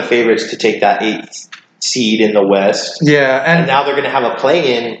not be the favorites to take that 8th seed in the West. Yeah. And now they're going to have a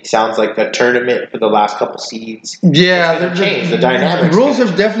play-in, sounds like a tournament for the last couple seeds. Yeah. They've changed. The dynamics. Rules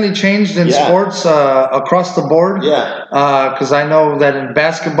have definitely changed in sports across the board. Yeah. Because I know that in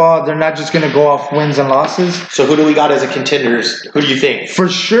basketball, they're not just going to go off wins and losses. So who do we got as a contenders? Who do you think? For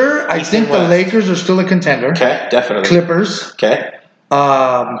sure, I think the Lakers are still a contender. Okay, definitely. Clippers. Okay.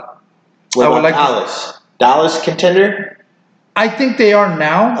 What about Dallas? Dallas contender? I think they are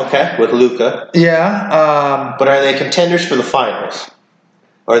now. Okay, with Luka. Yeah. But are they contenders for the finals?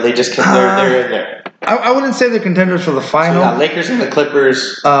 Or are they just they're in there? I wouldn't say they're contenders for the final. So Lakers and the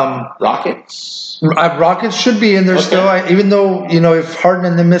Clippers. Rockets? Rockets should be in there still. Even though, if Harden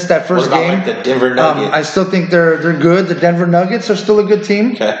and them missed that first game. Like the Denver Nuggets? I still think they're good. The Denver Nuggets are still a good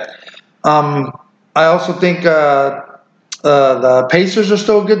team. Okay. I also think the Pacers are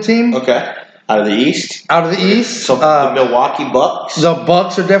still a good team. Okay. Out of the East? Out of the East. So the Milwaukee Bucks? The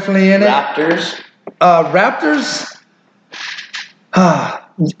Bucks are definitely in it. Raptors? Raptors.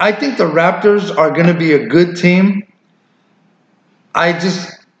 I think the Raptors are going to be a good team. I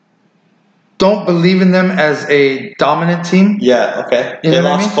just don't believe in them as a dominant team. Yeah, okay. They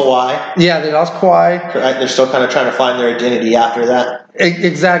lost Kawhi. Yeah, they lost Kawhi. Right, they're still kind of trying to find their identity after that.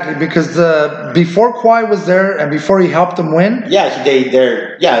 Exactly, because before Kawhi was there and before he helped them win.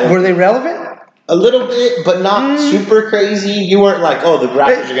 Yeah, were they relevant? A little bit, but not super crazy. You weren't like, the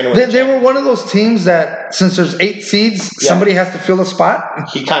Raptors are going to win. They were one of those teams that, since there's 8 seeds, somebody has to fill a spot.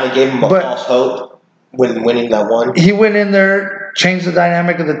 He kind of gave them a false hope when winning that one. He went in there, changed the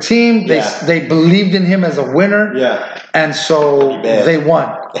dynamic of the team. They believed in him as a winner. Yeah. And so they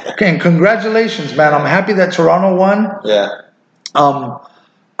won. And congratulations, man. I'm happy that Toronto won. Yeah.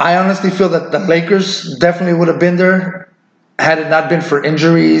 I honestly feel that the Lakers definitely would have been there had it not been for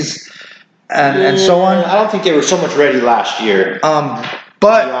injuries and so on. I don't think they were so much ready last year.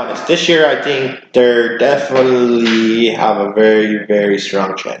 But to be honest, this year I think they're definitely have a very, very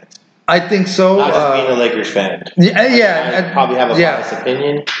strong chance. I think so. Not just being a Lakers fan. I probably have a biased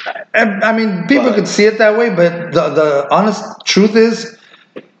opinion. I mean, people could see it that way, but the honest truth is,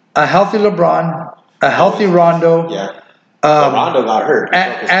 a healthy LeBron, a healthy Rondo. Yeah. Rondo got hurt.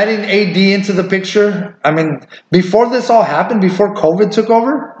 Adding AD into the picture. I mean, before this all happened, before COVID took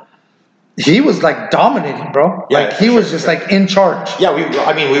over, he was like dominating, bro. Yeah, he was just like in charge. Yeah, we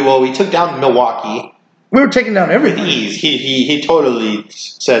took down Milwaukee. We were taking down with everything. ease. He totally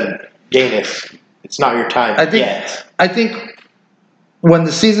said, Gaines, it's not your time yet. I think when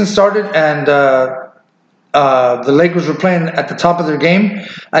the season started and the Lakers were playing at the top of their game,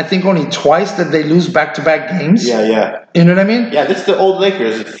 I think only twice did they lose back-to-back games. Yeah. You know what I mean? Yeah, this is the old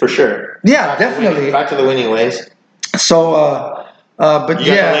Lakers for sure. Yeah, definitely. Back to the winning ways. So, but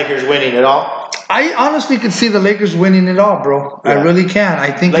You got the Lakers winning it all? I honestly could see the Lakers winning it all, bro. Yeah. I really can. I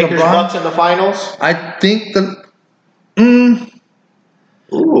think Lakers LeBron. Bucks in the finals? I think the.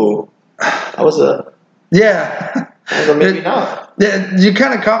 Ooh. That was a maybe not. Yeah, you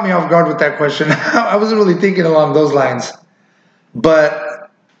kind of caught me off guard with that question. I wasn't really thinking along those lines. But.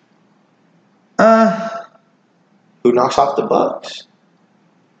 Who knocks off the Bucks?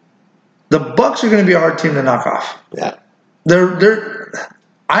 The Bucks are going to be a hard team to knock off. Yeah. They're.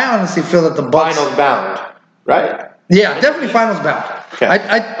 I honestly feel that the Bucks. Finals bound, right? Yeah, definitely finals bound. Okay.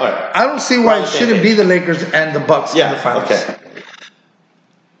 I don't see why it shouldn't be the Lakers and the Bucks in the finals. Okay.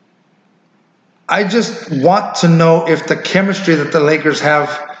 I just want to know if the chemistry that the Lakers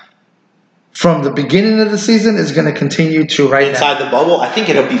have from the beginning of the season is going to continue to inside the bubble. I think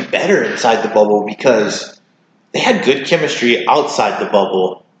it'll be better inside the bubble because they had good chemistry outside the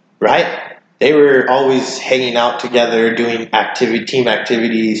bubble, right? They were always hanging out together, doing team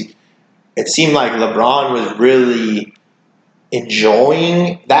activities. It seemed like LeBron was really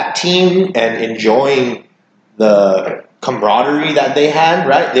enjoying that team and enjoying the camaraderie that they had,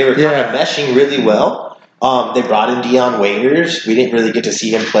 right? They were kind of meshing really well. They brought in Dion Waiters. We didn't really get to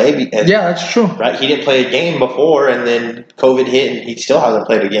see him play. That's true. Right? He didn't play a game before, and then COVID hit, and he still hasn't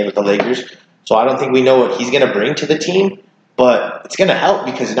played a game with the Lakers. So I don't think we know what he's going to bring to the team, but it's going to help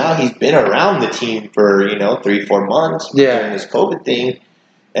because now he's been around the team for, 3-4 months during this COVID thing,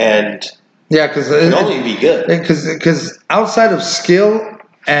 and because it can only be good. Because outside of skill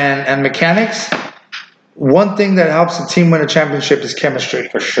and mechanics, one thing that helps a team win a championship is chemistry.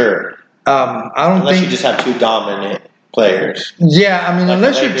 For sure. Unless you just have two dominant players. Yeah, I mean, like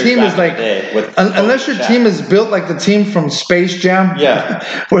unless your team is like, unless your team is built like the team from Space Jam,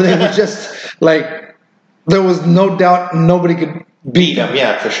 where they were just like, there was no doubt nobody could beat them.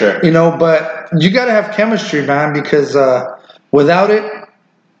 Yeah, for sure. But you got to have chemistry, man, because without it,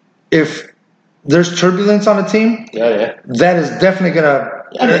 if there's turbulence on a team, that is definitely gonna.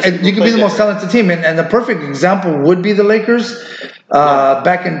 You can be the most talented team, and the perfect example would be the Lakers.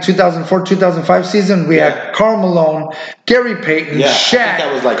 Back in 2004-2005 season, we had Karl Malone, Gary Payton, Shaq, I think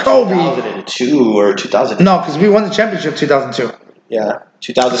that was like Kobe. 2002 or 2000. No, because we won the championship 2002. Yeah,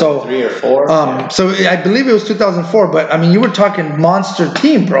 2003 or 4. So I believe it was 2004. But I mean, you were talking monster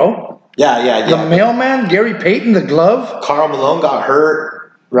team, bro. Yeah. The mailman, Gary Payton, the glove. Karl Malone got hurt.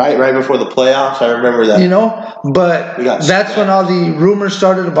 Right before the playoffs, I remember that. But that's when all the rumors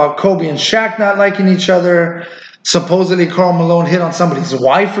started about Kobe and Shaq not liking each other. Supposedly, Karl Malone hit on somebody's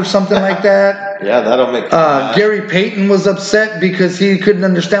wife or something like that. That'll make Gary Payton was upset because he couldn't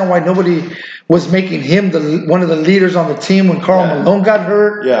understand why nobody was making him one of the leaders on the team when Karl Malone got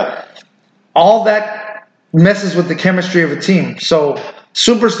hurt. Yeah. All that messes with the chemistry of a team. So,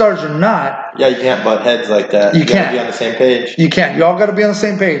 superstars or not. Yeah, you can't butt heads like that. You can't be on the same page. You can't. You all got to be on the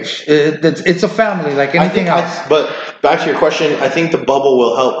same page. It's a family like anything else. But back to your question, I think the bubble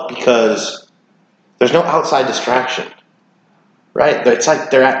will help because there's no outside distraction, right? It's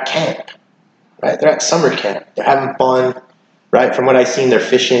like they're at camp, right? They're at summer camp. They're having fun, right? From what I've seen, they're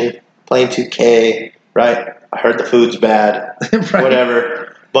fishing, playing 2K, right? I heard the food's bad, whatever.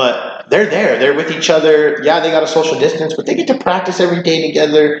 But they're there. They're with each other. Yeah, they got a social distance, but they get to practice every day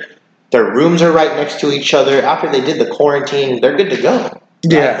together. Their rooms are right next to each other. After they did the quarantine, they're good to go. Right?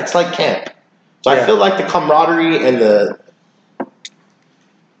 Yeah. It's like camp. So I feel like the camaraderie and the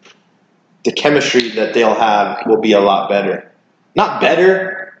chemistry that they'll have will be a lot better. Not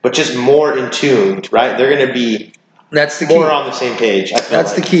better, but just more in tune, right? They're going to be more on the same page.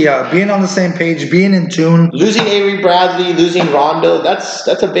 That's the key. Being on the same page, being in tune. Losing Avery Bradley, losing Rondo, that's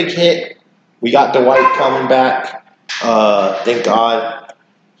a big hit. We got Dwight coming back. Thank God.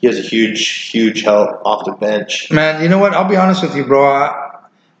 He has a huge help off the bench. Man, you know what? I'll be honest with you, bro.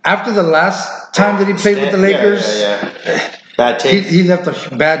 After the last time that he played with the Lakers, bad taste. He left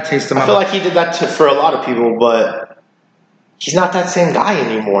a bad taste in my mouth. I feel like he did that for a lot of people, but he's not that same guy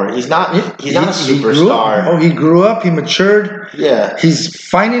anymore. He's not a superstar. He grew up. He matured. Yeah. He's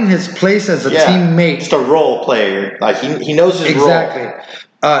finding his place as a teammate. Just a role player. Like he knows his role.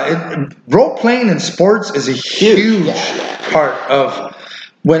 Exactly. Role playing in sports is a huge part of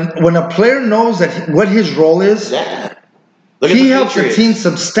when a player knows that what his role is. Yeah. He helps the team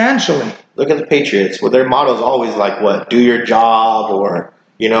substantially. Look at the Patriots. Well, their motto is always like, what? Do your job, or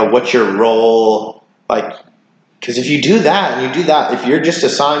what's your role? Like, because if you do that and you do that, if you're just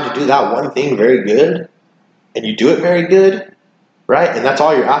assigned to do that one thing very good, and you do it very good, right, and that's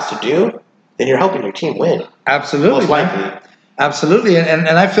all you're asked to do, then you're helping your team win. Absolutely, Most likely. man. Absolutely, and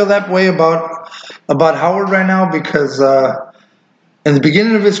I feel that way about Howard right now because in the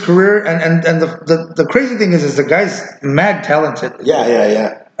beginning of his career, and the crazy thing is the guy's mad talented.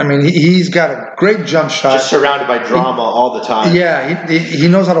 Yeah. I mean, he's got a great jump shot. Just surrounded by drama all the time. Yeah, he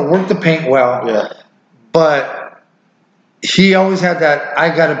knows how to work the paint well. Yeah. But he always had that, I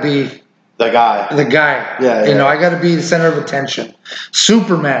got to be the guy. Yeah. You know, I got to be the center of attention.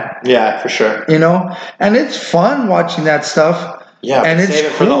 Superman. Yeah, for sure. You know, and it's fun watching that stuff. Yeah, and it's save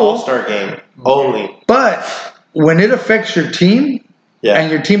it for the All-Star game only. But when it affects your team,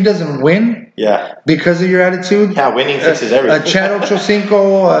 and your team doesn't win, because of your attitude, winning fixes everything. Chad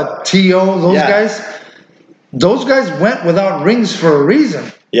Ochocinco, T.O., those guys went without rings for a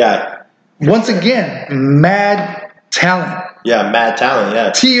reason. Yeah. Once again, mad talent. Yeah, mad talent.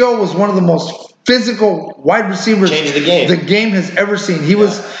 Yeah. T.O. was one of the most physical wide receivers changed the game has ever seen. He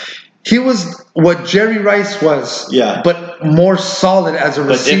was what Jerry Rice was. Yeah. But more solid as a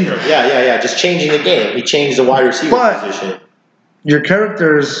receiver. Different. Yeah. Just changing the game. He changed the wide receiver position. Your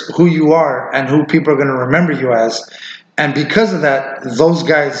character is who you are and who people are going to remember you as. And because of that, those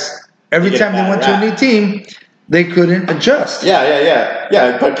guys, every time they went to a new team, they couldn't adjust.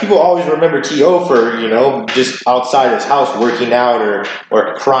 Yeah. But people always remember T.O. for, just outside his house working out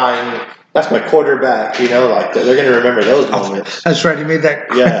or crying. That's my quarterback, like they're going to remember those moments. That's right. He made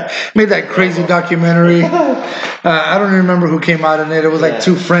that crazy documentary. I don't remember who came out in it. It was like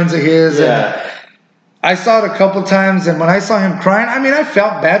two friends of his. Yeah. And I saw it a couple times, and when I saw him crying, I mean, I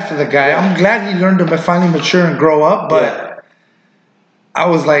felt bad for the guy. Yeah. I'm glad he learned to finally mature and grow up, but I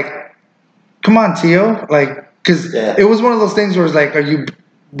was like, come on, Tio. Like, because it was one of those things where it's like,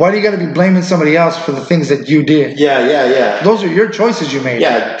 why do you got to be blaming somebody else for the things that you did? Yeah. Those are your choices you made.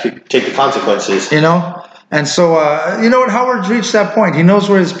 Yeah, take the consequences. And so, you know what? Howard's reached that point. He knows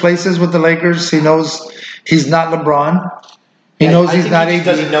where his place is with the Lakers. He knows he's not LeBron. He knows he's not AD.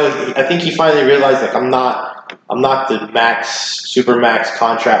 Doesn't know. I think he finally realized, like, I'm not the super max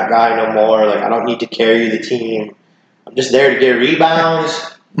contract guy no more. Like, I don't need to carry the team. I'm just there to get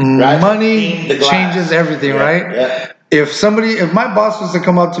rebounds. Right? Money changes everything, right? Yeah. If my boss was to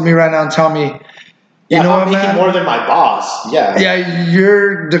come up to me right now and tell me, you know what, man? I'm making more than my boss. Yeah. Yeah,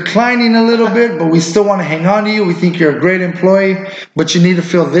 you're declining a little bit, but we still want to hang on to you. We think you're a great employee, but you need to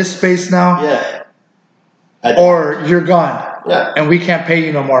fill this space now. Yeah. Or you're gone. Yeah. And we can't pay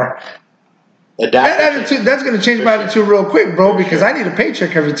you no more. That attitude, that's going to change my attitude real quick, bro, because I need a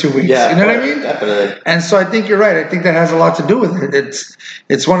paycheck every 2 weeks. Yeah, you know what I mean? Definitely. And so I think you're right. I think that has a lot to do with it.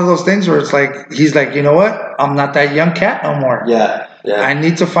 It's one of those things where it's like, he's like, you know what? I'm not that young cat no more. Yeah. I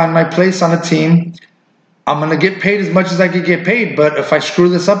need to find my place on a team. I'm going to get paid as much as I could get paid, but if I screw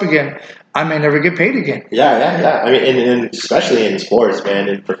this up again, I may never get paid again. Yeah. I mean, and especially in sports, man,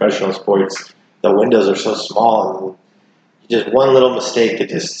 in professional sports, the windows are so small. And just one little mistake could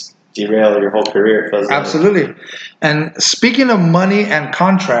just derail your whole career. Absolutely. And speaking of money and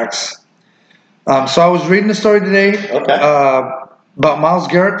contracts, so I was reading a story today about Myles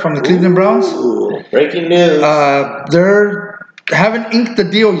Garrett from the Cleveland Browns. Breaking news. They haven't inked the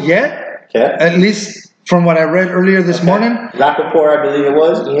deal yet, at least from what I read earlier this morning. Rappaport, I believe it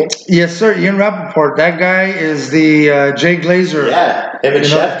was, Ian? Yes, sir, Ian Rappaport. That guy is the Jay Glazer. Yeah, him and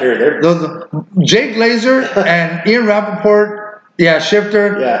Schefter. Jay Glazer and Ian Rappaport. Yeah,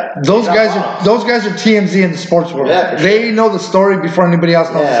 Shifter. Yeah, those guys are TMZ in the sports world. Yeah, they know the story before anybody else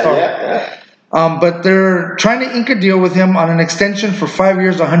knows the story. Yeah. But they're trying to ink a deal with him on an extension for 5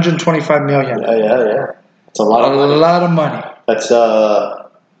 years, $125 million. Yeah. It's a lot of money. That's the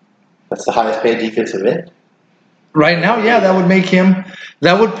highest paid defensive end. Right now,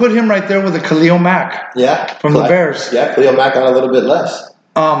 that would put him right there with a Khalil Mack. Yeah. From the Bears. Yeah, Khalil Mack got a little bit less.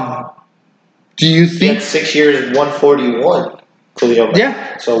 Do you think? He had 6 years, 141. Khalil Mack.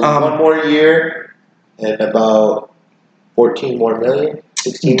 Yeah. So 1 more year and about 14 more million.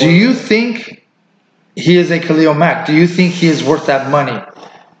 16. Do you think he is a Khalil Mack? Do you think he is worth that money?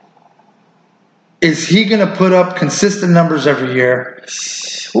 Is he going to put up consistent numbers every year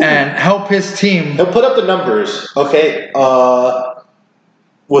and help his team? He'll put up the numbers. Okay.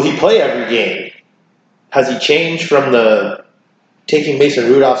 Will he play every game? Has he changed from the taking Mason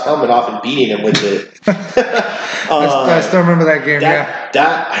Rudolph's helmet off and beating him with it? I still remember that game.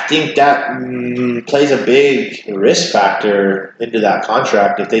 I think that plays a big risk factor into that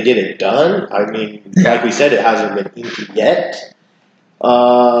contract. If they get it done, I mean, like we said, it hasn't been inked yet.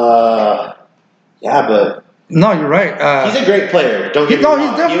 But No, you're right. He's a great player. Don't get me wrong.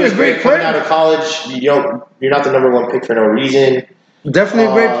 He's definitely was a great player. Coming out of college, you're not the number one pick for no reason.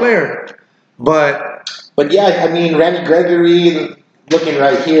 Definitely a great player. But yeah, I mean, Randy Gregory, looking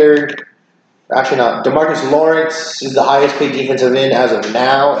right here. Actually, not. DeMarcus Lawrence is the highest paid defensive end as of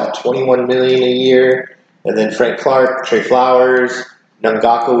now at $21 million a year, and then Frank Clark, Trey Flowers,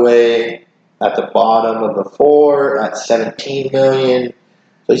 Ngakwe at the bottom of the four at $17 million.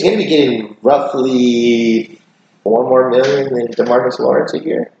 So he's going to be getting roughly $4 more million than DeMarcus Lawrence a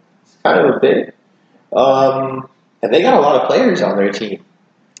year. It's kind of a bit. And they got a lot of players on their team.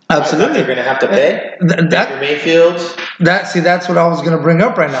 Absolutely, they're going to have to pay. Baker Mayfield. That's what I was going to bring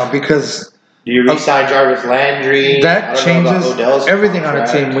up right now because. Do you re-sign Jarvis Landry? That changes everything on a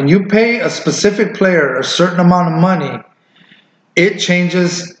team. When you pay a specific player a certain amount of money, it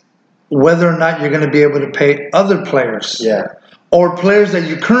changes whether or not you're going to be able to pay other players. Yeah. Or players that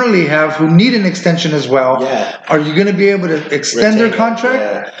you currently have who need an extension as well. Yeah. Are you going to be able to extend their contract?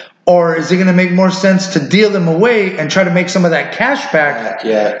 Yeah. Or is it going to make more sense to deal them away and try to make some of that cash back?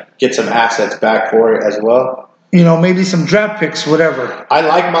 Yeah. Get some assets back for it as well. Maybe some draft picks, whatever. I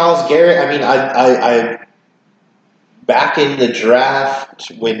like Myles Garrett. I mean, I back in the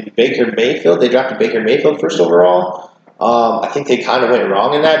draft when they drafted Baker Mayfield first overall. I think they kind of went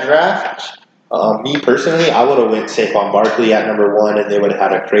wrong in that draft. Me personally, I would have went Saquon Barkley at number 1, and they would have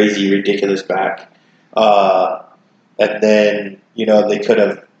had a crazy, ridiculous back. And then they could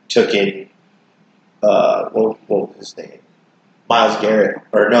have taken what was his name? Myles Garrett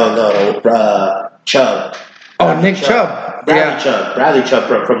Chubb. Oh, Nick Chubb. Bradley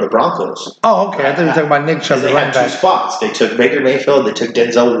Chubb from the Broncos. Oh, okay. I thought you were talking about Nick Chubb. They had 2 spots. They took Baker Mayfield. They took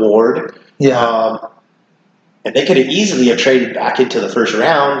Denzel Ward. Yeah. And they could have easily have traded back into the first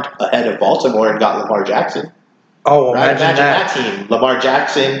round ahead of Baltimore and got Lamar Jackson. Oh, right? Imagine that team. Lamar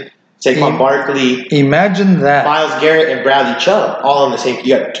Jackson, Saquon Barkley. Imagine that. Myles Garrett and Bradley Chubb all on the same.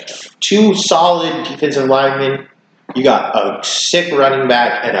 You got 2 solid defensive linemen. You got a sick running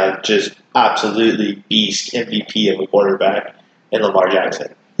back and a just absolutely beast MVP of a quarterback in Lamar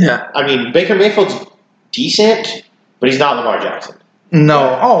Jackson. Yeah. I mean, Baker Mayfield's decent, but he's not Lamar Jackson. No.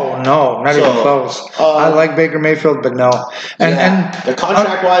 Yeah. Oh, no. Not even close. I like Baker Mayfield, but no. And the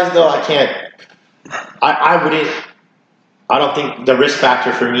contract-wise, though, I can't. I wouldn't. I don't think the risk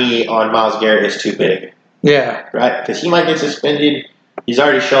factor for me on Myles Garrett is too big. Yeah. Right? Because he might get suspended. He's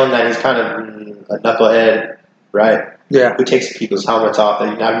already shown that he's kind of a knucklehead. Right? Yeah. Who takes people's helmets off?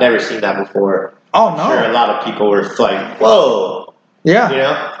 I've never seen that before. Oh, no. I'm sure a lot of people were like, whoa.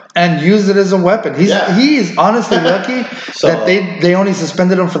 Yeah. And use it as a weapon. He is honestly lucky that they only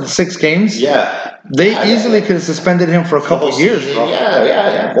suspended him for the 6 games. Yeah. They easily could have suspended him for a couple of years, bro.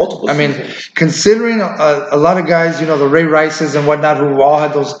 Yeah. Multiple seasons. Considering a lot of guys, the Ray Rices and whatnot, who all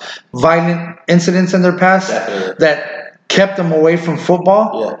had those violent incidents in their past that kept them away from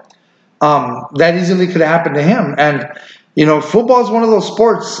football. Yeah. That easily could have happened to him. And, football is one of those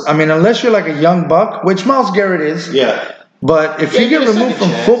sports. I mean, unless you're like a young buck, which Myles Garrett is. Yeah. But if you get removed from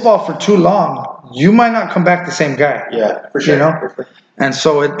football for too long, you might not come back the same guy. Yeah, for sure. For sure. And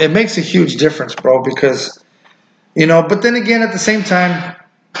so it makes a huge difference, bro, because, but then again, at the same time,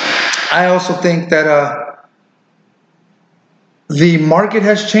 I also think that the market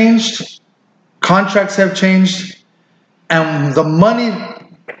has changed, contracts have changed, and the money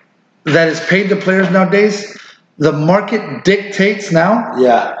that is paid to players nowadays, the market dictates now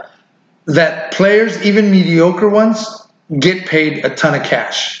that players, even mediocre ones, get paid a ton of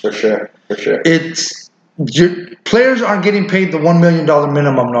cash. For sure. Players aren't getting paid the $1 million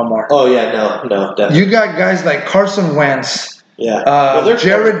minimum no more. Oh, yeah, no, definitely. You got guys like Carson Wentz,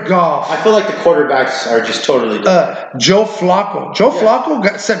 Jared Goff. I feel like the quarterbacks are just totally different. Joe Flacco. Joe Flacco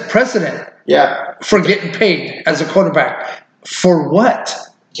got set precedent for getting paid as a quarterback. For what?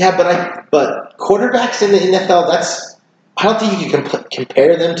 Yeah, but quarterbacks in the NFL, I don't think you can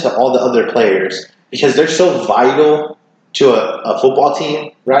compare them to all the other players because they're so vital to a football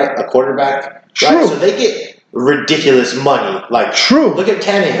team, right? A quarterback, True. Right? So they get ridiculous money. Like, True. Look at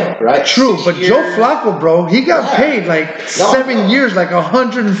Tannehill, right? True, but Joe Flacco, bro, he got paid 7 years, like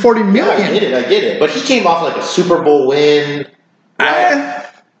 $140 million. Yeah, I get it. But he came off like a Super Bowl win. Right?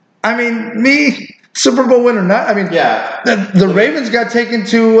 I mean, Super Bowl win or not, I mean, the Ravens got taken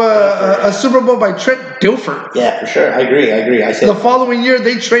to a Super Bowl by Trent Dilfer. Yeah, for sure. I agree. I said the following year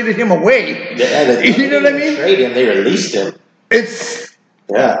they traded him away. You know what I mean? Trade him, they released him. That's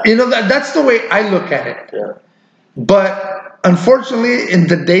the way I look at it. Yeah. But unfortunately, in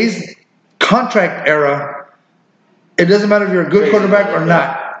today's contract era, it doesn't matter if you're a good quarterback or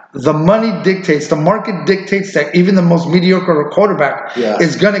not. The money dictates, the market dictates that even the most mediocre quarterback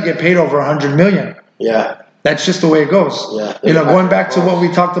is going to get paid over $100 million. Yeah. That's just the way it goes. Yeah. Going back to what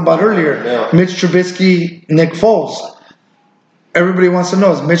we talked about earlier, Mitch Trubisky, Nick Foles. Everybody wants to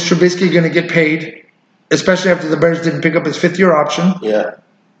know, is Mitch Trubisky going to get paid, especially after the Bears didn't pick up his fifth-year option? Yeah.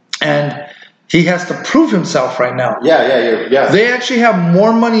 And he has to prove himself right now. Yeah. They actually have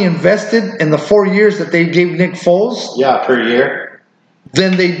more money invested in the 4 years that they gave Nick Foles. Yeah, per year.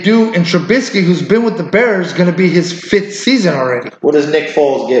 Than they do in Trubisky, who's been with the Bears, going to be his fifth season already. What does Nick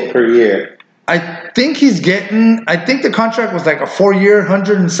Foles get per year? I think the contract was like a 4-year,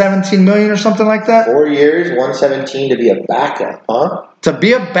 $117 million or something like that. 4 years, 117 to be a backup, huh? To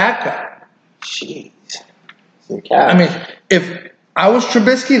be a backup. Jeez. I mean, if I was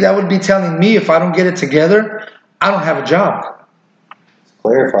Trubisky, that would be telling me if I don't get it together, I don't have a job. Let's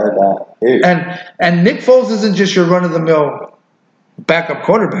clarify that. Dude. And Nick Foles isn't just your run-of-the-mill backup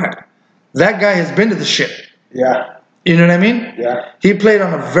quarterback. That guy has been to the ship. Yeah. You know what I mean? Yeah. He played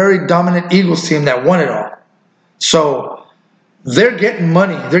on a very dominant Eagles team that won it all. So they're getting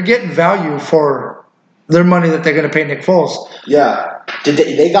money. They're getting value for their money that they're going to pay Nick Foles. Yeah.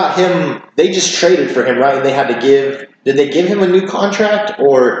 They got him? They just traded for him, right? And they had to give. Did they give him a new contract,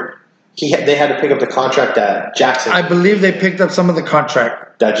 or they had to pick up the contract that Jackson? I believe they picked up some of the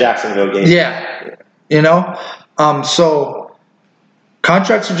contract that Jacksonville gave. Yeah. So.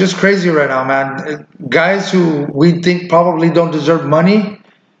 Contracts are just crazy right now, man. Guys who we think probably don't deserve money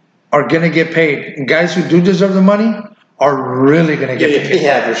are going to get paid. And guys who do deserve the money are really going to get paid.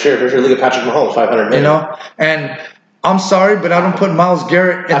 Yeah, for sure. Look at Patrick Mahomes, $500 million. And I'm sorry, but I don't put Myles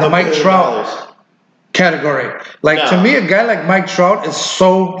Garrett in the Mike Trout category. To me, a guy like Mike Trout is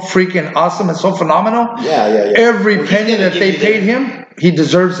so freaking awesome and so phenomenal. Yeah. Every penny that they paid him, he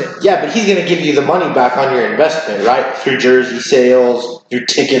deserves it. Yeah, but he's going to give you the money back on your investment, right? Through jersey sales, through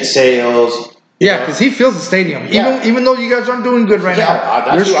ticket sales. Yeah, because he fills the stadium. Yeah. Even though you guys aren't doing good right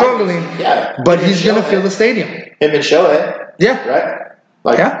now. You're struggling. But he's going to fill the stadium. Him and Shohei. Yeah.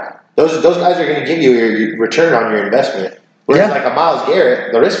 Right? Those guys are going to give you your return on your investment. Whereas like a Myles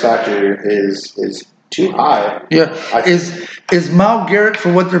Garrett, the risk factor is too high. Yeah. Is Myles Garrett,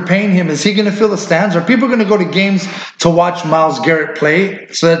 for what they're paying him, is he going to fill the stands? Are people going to go to games to watch Myles Garrett play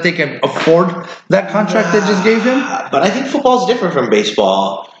so that they can afford that contract they just gave him? But I think football is different from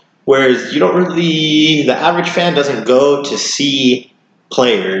baseball, whereas the average fan doesn't go to see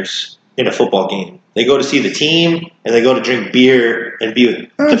players in a football game. They go to see the team, and they go to drink beer and be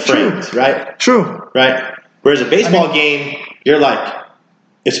with friends, right? True. Right? Whereas a baseball game, you're like,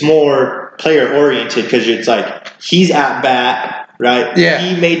 it's more player oriented because it's like he's at bat, right? Yeah.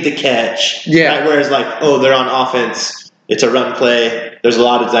 He made the catch. Yeah. Right? Whereas they're on offense. It's a run play. There's a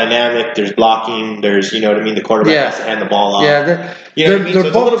lot of dynamic. There's blocking. There's the quarterback has to hand the ball off. Yeah.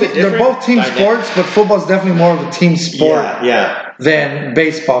 They're both team sports, but football's definitely more of a team sport than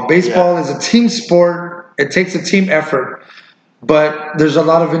baseball. Baseball is a team sport. It takes a team effort, but there's a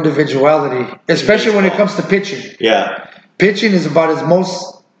lot of individuality, especially when it comes to pitching. Yeah. Pitching is about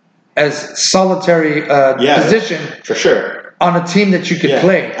as solitary position for sure on a team that you could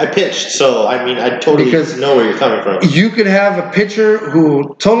play. I pitched, so I totally know where you're coming from. You could have a pitcher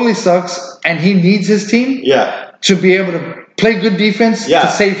who totally sucks and he needs his team to be able to play good defense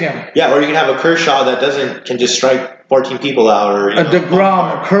to save him. Yeah, or you can have a Kershaw that can just strike 14 people out, or a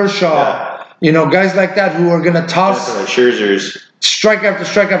DeGrom, a Kershaw, guys like that who are going to toss Scherzer's strike after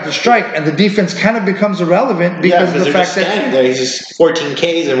strike after strike, and the defense kind of becomes irrelevant because of the fact that he's just 14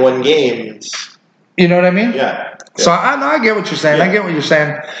 Ks in one game. You know what I mean? Yeah. So I get what you're saying. Yeah. I get what you're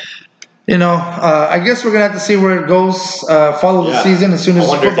saying. I guess we're gonna have to see where it goes. Follow the season as soon as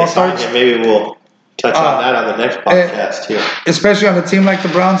football starts. Maybe we'll touch on that on the next podcast too. Especially on a team like the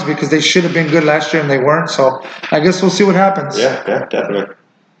Browns, because they should have been good last year and they weren't. So I guess we'll see what happens. Yeah, definitely.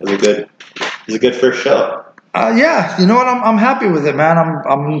 It was a good first show. You know what? I'm happy with it, man.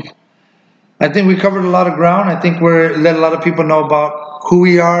 I think we covered a lot of ground. I think let a lot of people know about who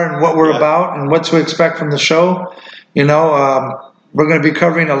we are and what we're about and what to expect from the show. We're going to be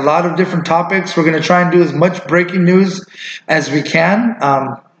covering a lot of different topics. We're going to try and do as much breaking news as we can.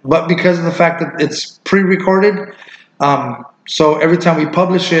 But because of the fact that it's pre-recorded, so every time we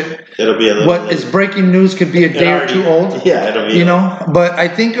publish it, it'll be what is breaking news could be a day or two old. Yeah, it'll be. But I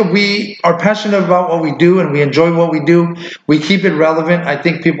think we are passionate about what we do and we enjoy what we do. We keep it relevant. I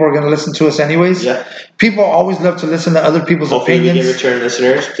think people are going to listen to us anyways. Yeah. People always love to listen to other people's opinions. Hopefully we get return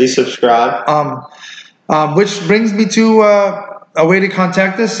listeners. Please subscribe. Which brings me to a way to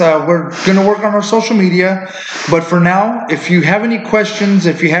contact us. We're going to work on our social media. But for now, if you have any questions,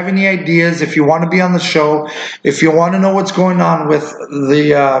 if you have any ideas, if you want to be on the show, if you want to know what's going on with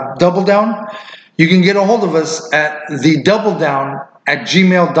the Double Down, you can get a hold of us at the Double Down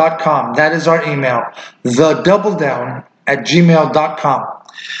doubledown@gmail.com. That is our email. Thedoubledown@gmail.com.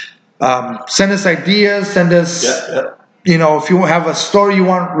 Send us ideas. Send us, if you have a story you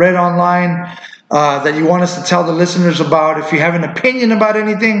want read online that you want us to tell the listeners about. If you have an opinion about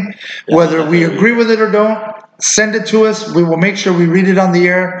anything, whether we agree with it or don't, send it to us. We will make sure we read it on the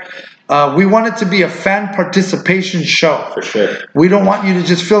air. We want it to be a fan participation show. For sure. We don't want you to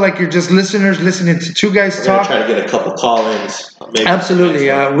just feel like you're just listeners listening to two guys talk. We're going to try to get a couple call-ins.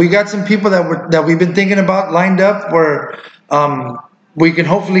 Absolutely. We got some people that we've been thinking about lined up where we can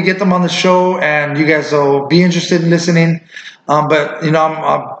hopefully get them on the show, and you guys will be interested in listening. But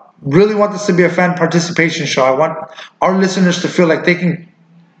I really want this to be a fan participation show. I want our listeners to feel like they can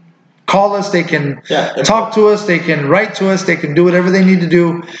call us, they can talk to us, they can write to us, they can do whatever they need to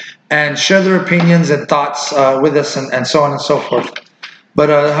do and share their opinions and thoughts with us, and so on and so forth. But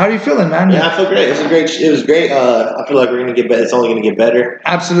how are you feeling, man? Yeah, I feel great. It was great. I feel like we're gonna get better. It's only gonna get better.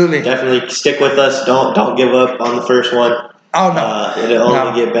 Absolutely. Definitely stick with us. Don't give up on the first one. Oh no. It'll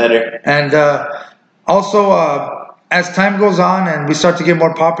only get better. And also, as time goes on and we start to get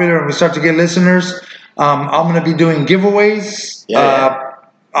more popular and we start to get listeners, I'm gonna be doing giveaways.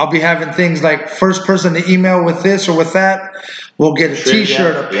 I'll be having things like first person to email with this or with that. We'll get a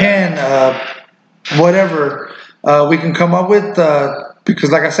T-shirt, a pen, whatever we can come up with.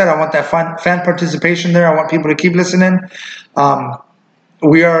 Because like I said, I want that fan participation there. I want people to keep listening.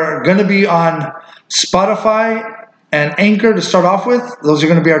 We are going to be on Spotify and Anchor to start off with. Those are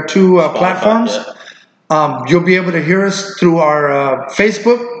going to be our two platforms. You'll be able to hear us through our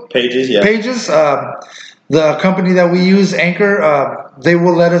Facebook pages. The company that we use, Anchor, they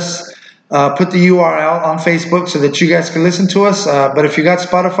will let us put the URL on Facebook so that you guys can listen to us. But if you got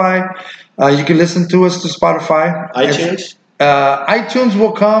Spotify, you can listen to us through Spotify. iTunes? iTunes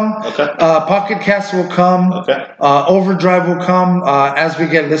will come. Okay. Pocket Cast will come. Okay. Overdrive will come as we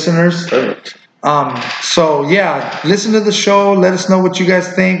get listeners. Perfect. So, listen to the show. Let us know what you guys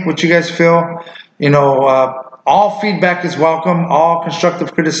think, what you guys feel. All feedback is welcome. All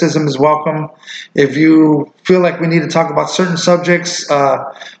constructive criticism is welcome. If you feel like we need to talk about certain subjects,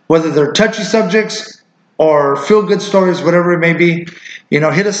 whether they're touchy subjects or feel-good stories, whatever it may be,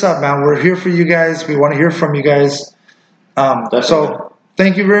 hit us up, man. We're here for you guys. We want to hear from you guys. So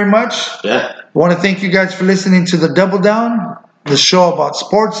thank you very much. Yeah. I want to thank you guys for listening to The Double Down, the show about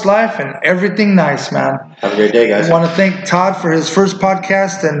sports, life, and everything nice, man. Have a great day, guys. I want to thank Todd for his first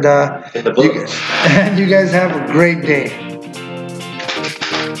podcast, and In the books. you guys have a great day.